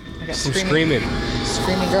 I got Some screaming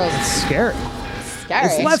girls. It's Scary.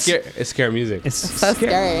 scary. Let's- It's scary music. It's so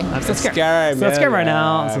scary. I'm so scared. Scary, So scared right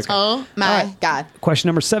now. man. So scared. Oh my God. Question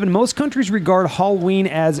number 7. Most countries regard Halloween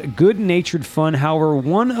as good-natured fun. However,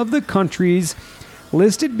 one of the countries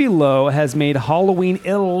listed below has made Halloween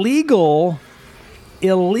illegal.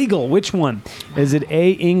 Illegal. Which one? Is it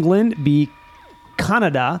A, England, B,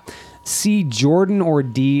 Canada, C, Jordan, or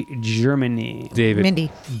D, Germany? David.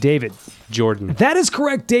 Mindy. David. Jordan. That is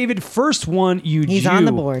correct, David. First one, you He's on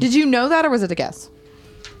the board. Did you know that, or was it a guess?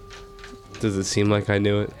 Does it seem like I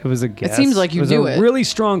knew it? It was a guess. seems like you it was knew a it. really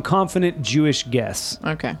strong, confident Jewish guess.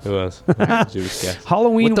 Okay. It was. Jewish guess.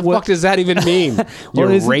 Halloween. What the fuck does that even mean? You're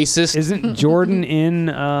racist. Isn't Jordan in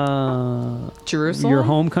Jerusalem? your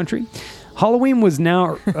home country? Halloween was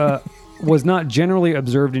not generally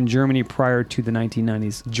observed in Germany prior to the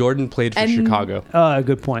 1990s. Jordan played for And- Chicago.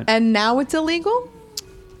 Good point. And now it's illegal?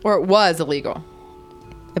 Or it was illegal?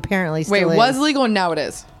 Apparently still Wait, it is. was legal and now it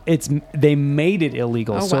is. They made it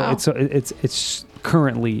illegal, Oh, so wow. it's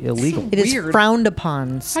currently illegal. It is Weird. frowned upon,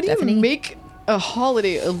 How do Stephanie. you make a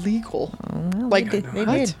holiday illegal? They did.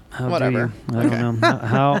 How do Whatever. you? I don't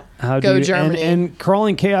know. How do Go you? Germany. And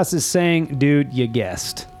Crawling Chaos is saying, dude, you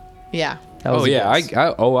guessed. Yeah. That was Oh a yeah, guess.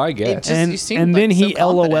 I guess. Just- you and seemed, then like, he so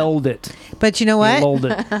confident. LOL'd it. But you know He what? LOL'd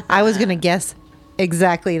it. I was going to guess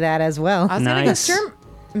exactly that as well. I was going to Nice. guess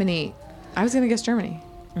Germany. I was going to guess Germany.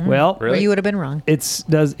 Well, Really? You would have been wrong. it's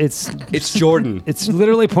Jordan. it's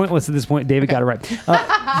literally pointless at this point. David got it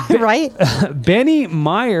right. Right? Benny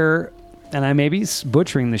Meyer, and I may be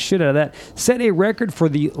butchering the shit out of that, set a record for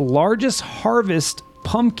the largest harvest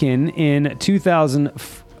pumpkin in 2000,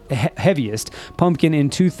 heaviest pumpkin in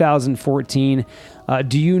 2014.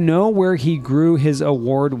 Do you know where he grew his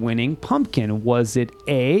award-winning pumpkin? Was it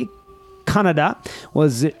A, Canada?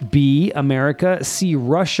 Was it B, America? C,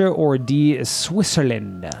 Russia? Or D,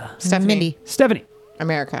 Switzerland? Stephanie. Mindy. Stephanie,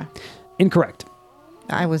 America. incorrect.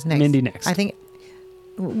 I was next. Mindy next. I think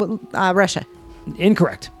Russia.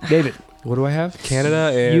 Incorrect. David, What do I have?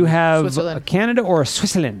 Canada and you have Switzerland. Canada or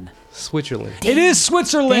Switzerland? Switzerland. It is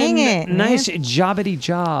Switzerland. Dang it, man. Nice jobbity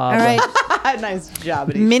job. All right. Nice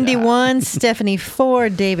job. Mindy 1, Stephanie 4,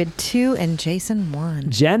 David 2, and Jason 1.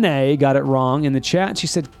 Jenna got it wrong in the chat. She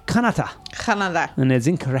said Canada, Canada. and it's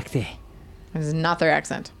incorrect. This is not their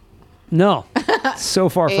accent. No, so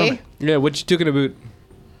far from Eh? it. Yeah, what you took in a boot?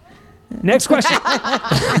 Next question.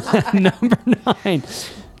 Number 9.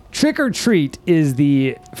 Trick or treat is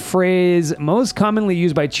the phrase most commonly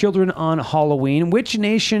used by children on Halloween. Which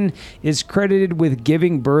nation is credited with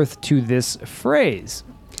giving birth to this phrase?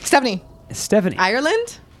 Stephanie. Stephanie.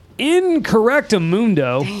 Ireland? Incorrect,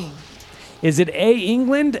 Amundo. Is it A,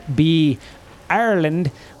 England, B,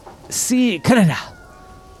 Ireland, C, Canada,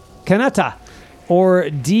 or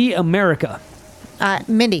D, America?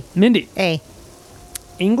 Mindy. Mindy. A.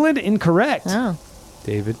 England, incorrect. Oh.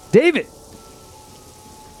 David. David.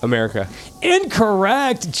 America.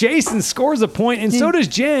 Incorrect. Jason scores a point, and so does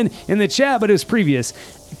Jen in the chat, but it was previous.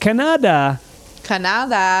 Canada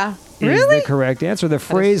Canada. is the correct answer. The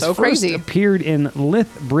phrase so first crazy. appeared in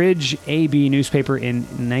Lethbridge AB newspaper in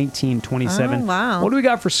 1927. Oh, wow. What do we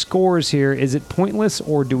got for scores here? Is it pointless,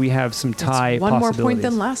 or do we have some tie One more possibilities? point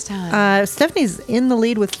than last time. Stephanie's in the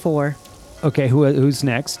lead with 4. Okay, who's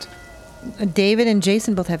next? David and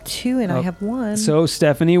Jason both have 2, and I have 1. So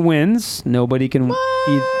Stephanie wins. Nobody can.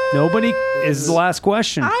 Nobody is the last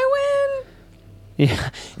question. I win. Yeah,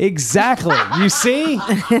 exactly. You see,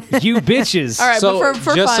 you bitches. All right, So but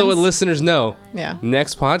for just so funds- listeners know, Yeah.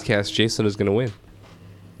 next podcast Jason is going to win.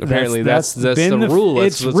 Apparently, that's been the rule.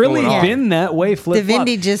 That's It's what's really going on. been that way. Flip flop.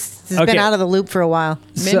 Divinity just has Okay. been out of the loop for a while.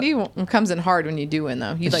 Mindy comes in hard when you do win,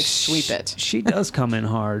 though. You like sweep it. She does come in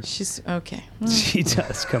hard. She's okay. She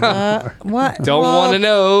does come in hard. What? Don't Well, want to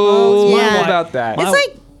know yeah. about that. It's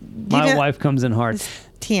like My you know, wife comes in hard.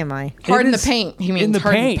 TMI. Hard It in the is- paint. He means in the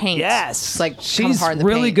hard paint. in paint. Yes, It's like come she's hard in the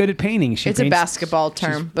really paint. good at painting. She It's a paints- basketball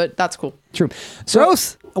term, but that's cool. True. So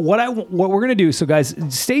what we're gonna do? So guys,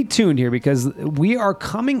 stay tuned here because we're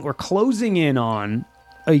closing in on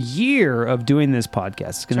a year of doing this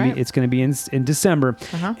podcast. It's gonna be in December,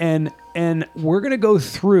 and we're gonna go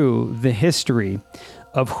through the history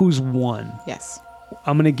of who's won. Yes.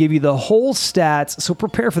 I'm going to give you the whole stats, so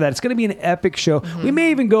prepare for that. It's going to be an epic show. We may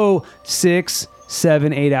even go 6,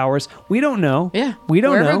 7, 8 hours. We don't know. Yeah. We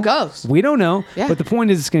don't Wherever know. it goes. We don't know. Yeah. But the point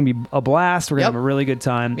is, it's going to be a blast. We're going to Yep. have a really good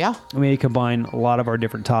time. Yeah. We may combine a lot of our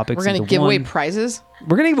different topics. We're gonna into give away one. prizes.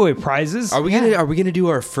 We're going to give away prizes. Are we gonna do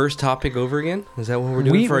our first topic over again? Is that what we're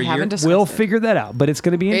doing for a we year? haven't discussed We'll it. figure that out, but it's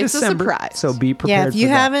going to be in It's a December. surprise. So be Yeah, prepared if you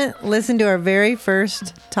for that. haven't listened to our very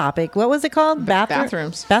first topic, what was it called?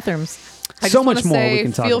 Bathrooms. Bathrooms. I So just wanna much more we say,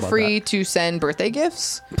 can talk feel about free to send birthday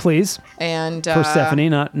gifts Please, and for Stephanie,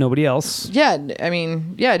 not nobody else. Yeah, I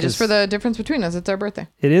mean, yeah, just 'Cause- for the difference between us, it's our birthday,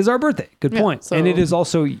 It is our birthday. Good Yeah, point. so- And it is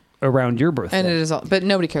also around your birthday. and it is all. But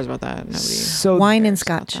nobody cares about that. Nobody. so Wine and cares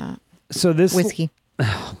about scotch. that. so this Whiskey.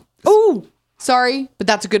 Oh, Sorry, but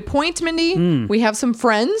that's a good point, Mindy. Hmm. We have some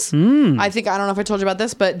friends. I don't know if I told you about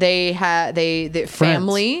this, but they had the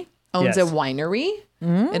family owns Yes. a winery.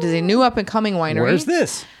 It is a new up and coming winery. Where's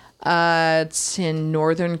this? It's in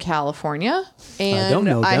Northern California, and don't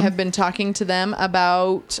know I them. have been talking to them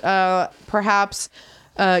about perhaps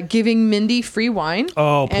giving Mindy free wine.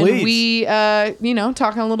 Oh, And please. we,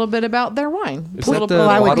 talking a little bit about their wine. Is a little that bit the of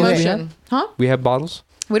bottles we promotion. have? Huh? We have bottles.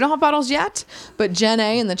 We don't have bottles yet, but Jen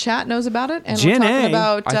A in the chat knows about it, and Jen we're talking A?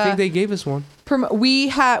 about. I think they gave us one.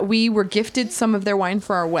 We were gifted some of their wine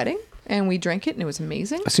for our wedding, and we drank it, and it was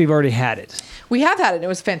amazing. So you've already had it. We have had it, and it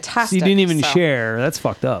was So fantastic. you didn't even so- share. That's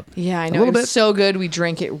fucked up. Yeah, I A know. little It was bit. so good. We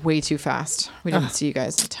drank it way too fast. We didn't see you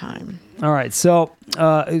guys in time. All right. So,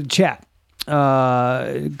 chat.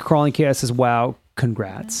 Crawling Chaos says, wow,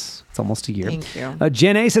 congrats. It's almost a year. Thank you.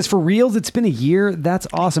 Jen A says, for reals, it's been a year. That's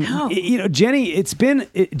awesome. Jenny, it's been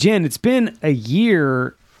a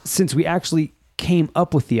year since we actually came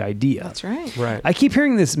up with the idea. That's right. Right. I keep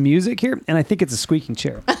hearing this music here, and I think it's a squeaking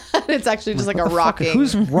chair. It's actually just like a Fuck, rocking.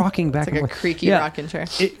 who's rocking back It's like and a forth? creaky Yeah. rocking chair.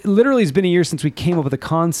 It literally has been a year since we came up with the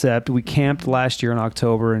concept. We camped last year in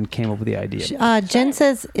October and came up with the idea. Jen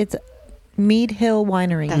says it's Mead Hill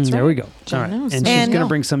Winery. There we go. Jen All right. knows. And she's And- going to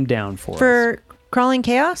bring some down for us. For Crawling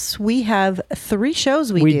Chaos, we have 3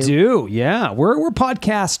 shows we do. We do, yeah. We're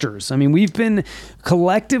podcasters. I mean, we've been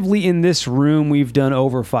collectively in this room. We've done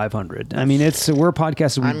over 500. I mean, we're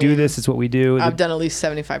podcasters. We do this. It's what we do. I've done at least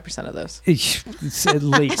 75% of those. It's at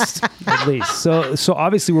least, at least. So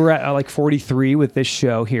obviously we're at like 43 with this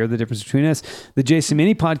show here. The difference between us, the Jason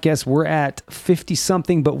Mini podcast, we're at 50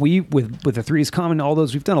 something. But we with the Threes Common, all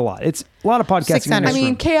those, we've done a lot. It's a lot of podcasting. In 600. this I mean,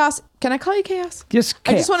 room. Chaos. Can I call you Chaos? Just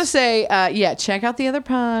I just chaos. want to say, check out the other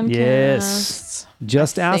podcasts. Yes.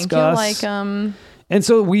 Just I ask think you'll us. like them. And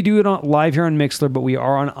so we do it live here on Mixler, but we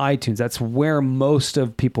are on iTunes. That's where most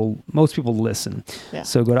people listen. Yeah.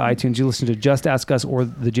 So go to iTunes. You listen to Just Ask Us or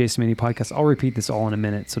the Jason Mini podcast. I'll repeat this all in a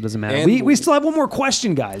minute, so it doesn't matter. And We still have one more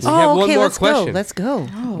question, guys. have Oh, one okay, more let's question. go. Let's go.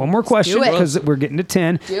 One more question do it. because we're getting to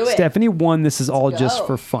 10. Do it. Stephanie won. This is all just go.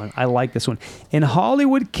 for fun. I like this one. In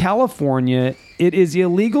Hollywood, California, it is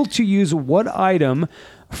illegal to use what item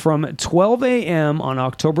from 12 a.m. on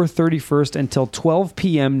October 31st until 12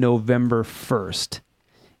 p.m. November 1st?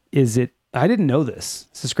 Is it? I didn't know this.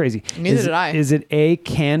 This is crazy. Neither did I. Is it A,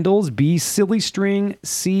 candles, B, silly string,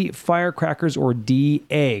 C, firecrackers, or D,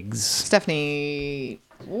 eggs? Stephanie.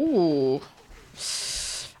 Ooh.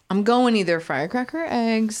 I'm going either firecracker or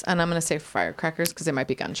eggs, and I'm going to say firecrackers because they might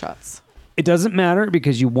be gunshots. It doesn't matter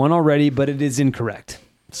because you won already, but it is incorrect.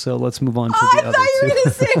 So let's move on to the I other thought you two. were going to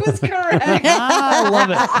say it was correct. I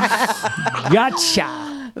love it.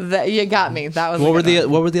 Gotcha. You got me. That was What a were good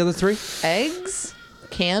one. the other 3? Eggs,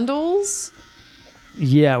 candles.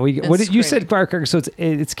 Yeah, what did you said screaming. firecracker? So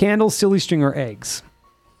it's candles, silly string, or eggs.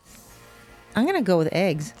 I'm going to go with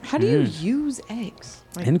eggs. How do you use eggs?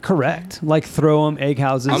 Like, Incorrect. Like throw them, egg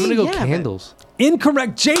houses. I'm gonna go Yeah, but- candles.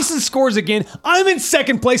 Incorrect. Jason scores again. I'm in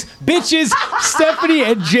second place. Bitches, Stephanie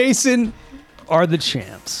and Jason are the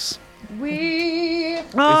champs. we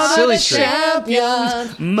It's silly string.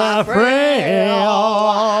 champions. My friends.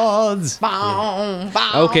 Bow,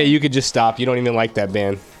 bow. Okay, you could just stop. You don't even like that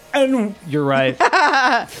band. And you're right.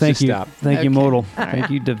 Thank Just you. stop. Thank you, Okay. Modal. Thank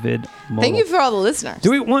you, David Modal. Thank you for all the listeners.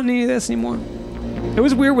 Do we want any of this anymore? It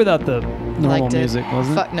was weird without the normal Liked it. music,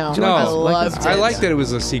 wasn't it? Fuck no. Did you No, like I this? loved this? it. I like that it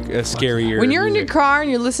was a scarier. When you're in your music. car and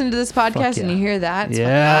you're listening to this podcast and yeah. you hear that, it's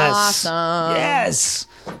Yes. awesome. Yes.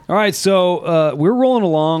 All right, so we're rolling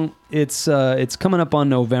along. It's coming up on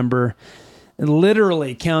November,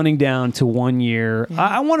 literally counting down to 1 year.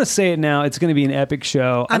 I want to say it now. It's going to be an epic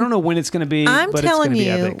show. I don't know when it's going to be, I'm but telling it's you,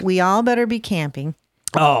 going to be epic. we all better be camping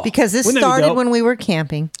Oh, because this wouldn't that be started dope? when we were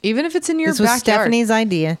camping. Even if it's in your This was backyard. Stephanie's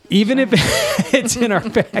idea. Even if it's in our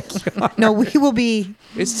backyard. No, we will be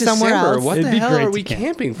It's somewhere December. else. What It'd the be hell great are to we camp.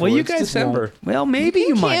 camping for? Well, you It's guys December. won't. Well, maybe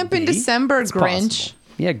you might camp in be. December, It's Grinch. possible.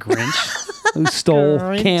 Yeah, Grinch. Who stole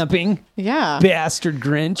Grinch. camping? Yeah. Bastard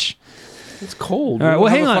Grinch. It's cold. All right, We well,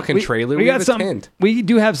 don't hang have on. a fucking trailer. We We got have a something. tent. We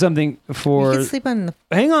do have something You for. can sleep on the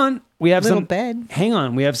Hang on. We have little some bed. Hang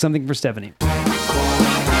on. We have something for Stephanie.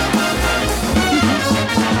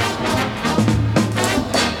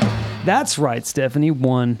 That's right. Stephanie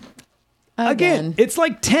won again. It's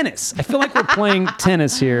like tennis. I feel like we're playing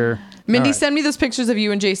tennis here. Mindy, All right. send me those pictures of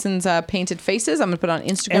you and Jason's painted faces. I'm going to put it on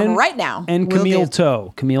Instagram right now. And Will Camille do.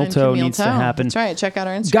 Toe. Camille And Toe Camille needs to Toe. happen. That's right. Check out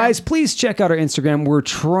our Instagram. Guys, please check out our Instagram. We're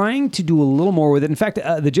trying to do a little more with it. In fact,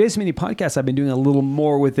 the Jason Mini podcast, I've been doing a little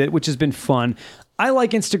more with it, which has been fun. I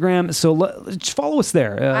like Instagram, so follow us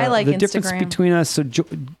there. I like the difference Instagram. between us. So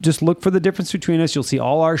just look for the difference between us. You'll see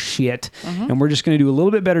all our shit, and we're just going to do a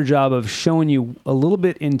little bit better job of showing you a little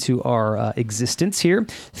bit into our existence here.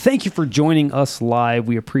 Thank you for joining us live.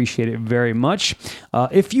 We appreciate it very much.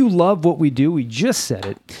 If you love what we do, we just said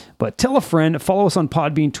it, but tell a friend. Follow us on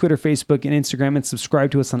Podbean, Twitter, Facebook, and Instagram, and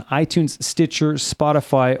subscribe to us on iTunes, Stitcher,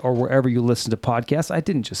 Spotify, or wherever you listen to podcasts. I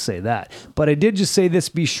didn't just say that, but I did just say this.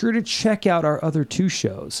 Be sure to check out our other 2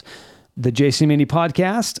 shows. The Jason Mini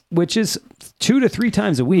Podcast, which is 2 to 3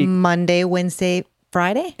 times a week. Monday, Wednesday,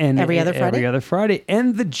 Friday, And every other Friday. Every other Friday.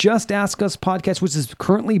 And the Just Ask Us podcast, which is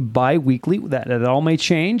currently bi-weekly. That all may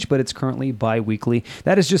change, but it's currently bi-weekly.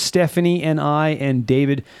 That is just Stephanie and I and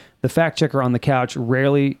David, the fact checker on the couch,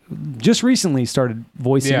 just recently started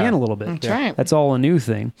voicing in a little bit. That's right. That's all a new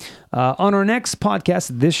thing. On our next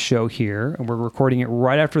podcast, this show here, and we're recording it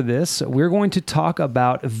right after this, we're going to talk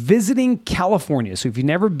about visiting California. So if you've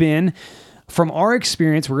never been, from our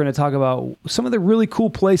experience, we're going to talk about some of the really cool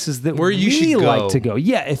places that Where you we should go. like to go.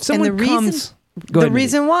 Yeah, if someone the comes... The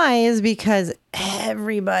reason why is because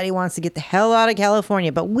everybody wants to get the hell out of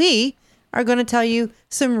California, but we are going to tell you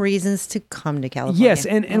some reasons to come to California. Yes,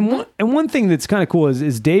 and one thing that's kind of cool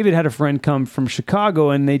is David had a friend come from Chicago,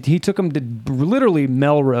 and he took him to literally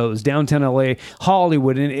Melrose, downtown LA,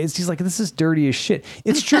 Hollywood, and he's like, this is dirty as shit.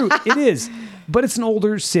 It's true, it is, but it's an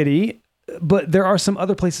older city. But there are some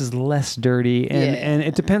other places less dirty, and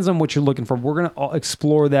it depends on what you're looking for. We're going to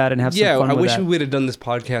explore that and have some fun I with wish that. we would have done this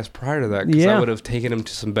podcast prior to that, because Yeah. I would have taken him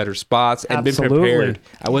to some better spots and Absolutely. been prepared.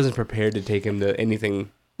 I wasn't prepared to take him to anything.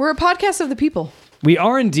 We're a podcast of the people. We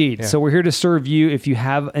are indeed. So we're here to serve you. If you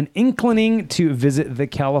have an inclining to visit the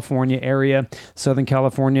California area, Southern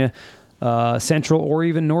California, Central, or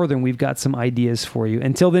even Northern, we've got some ideas for you.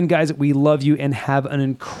 Until then, guys, we love you and have an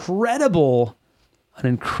incredible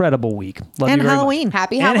week. Love And you very Halloween. much.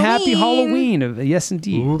 Happy And Halloween. happy Halloween. Yes,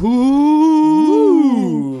 indeed. Ooh.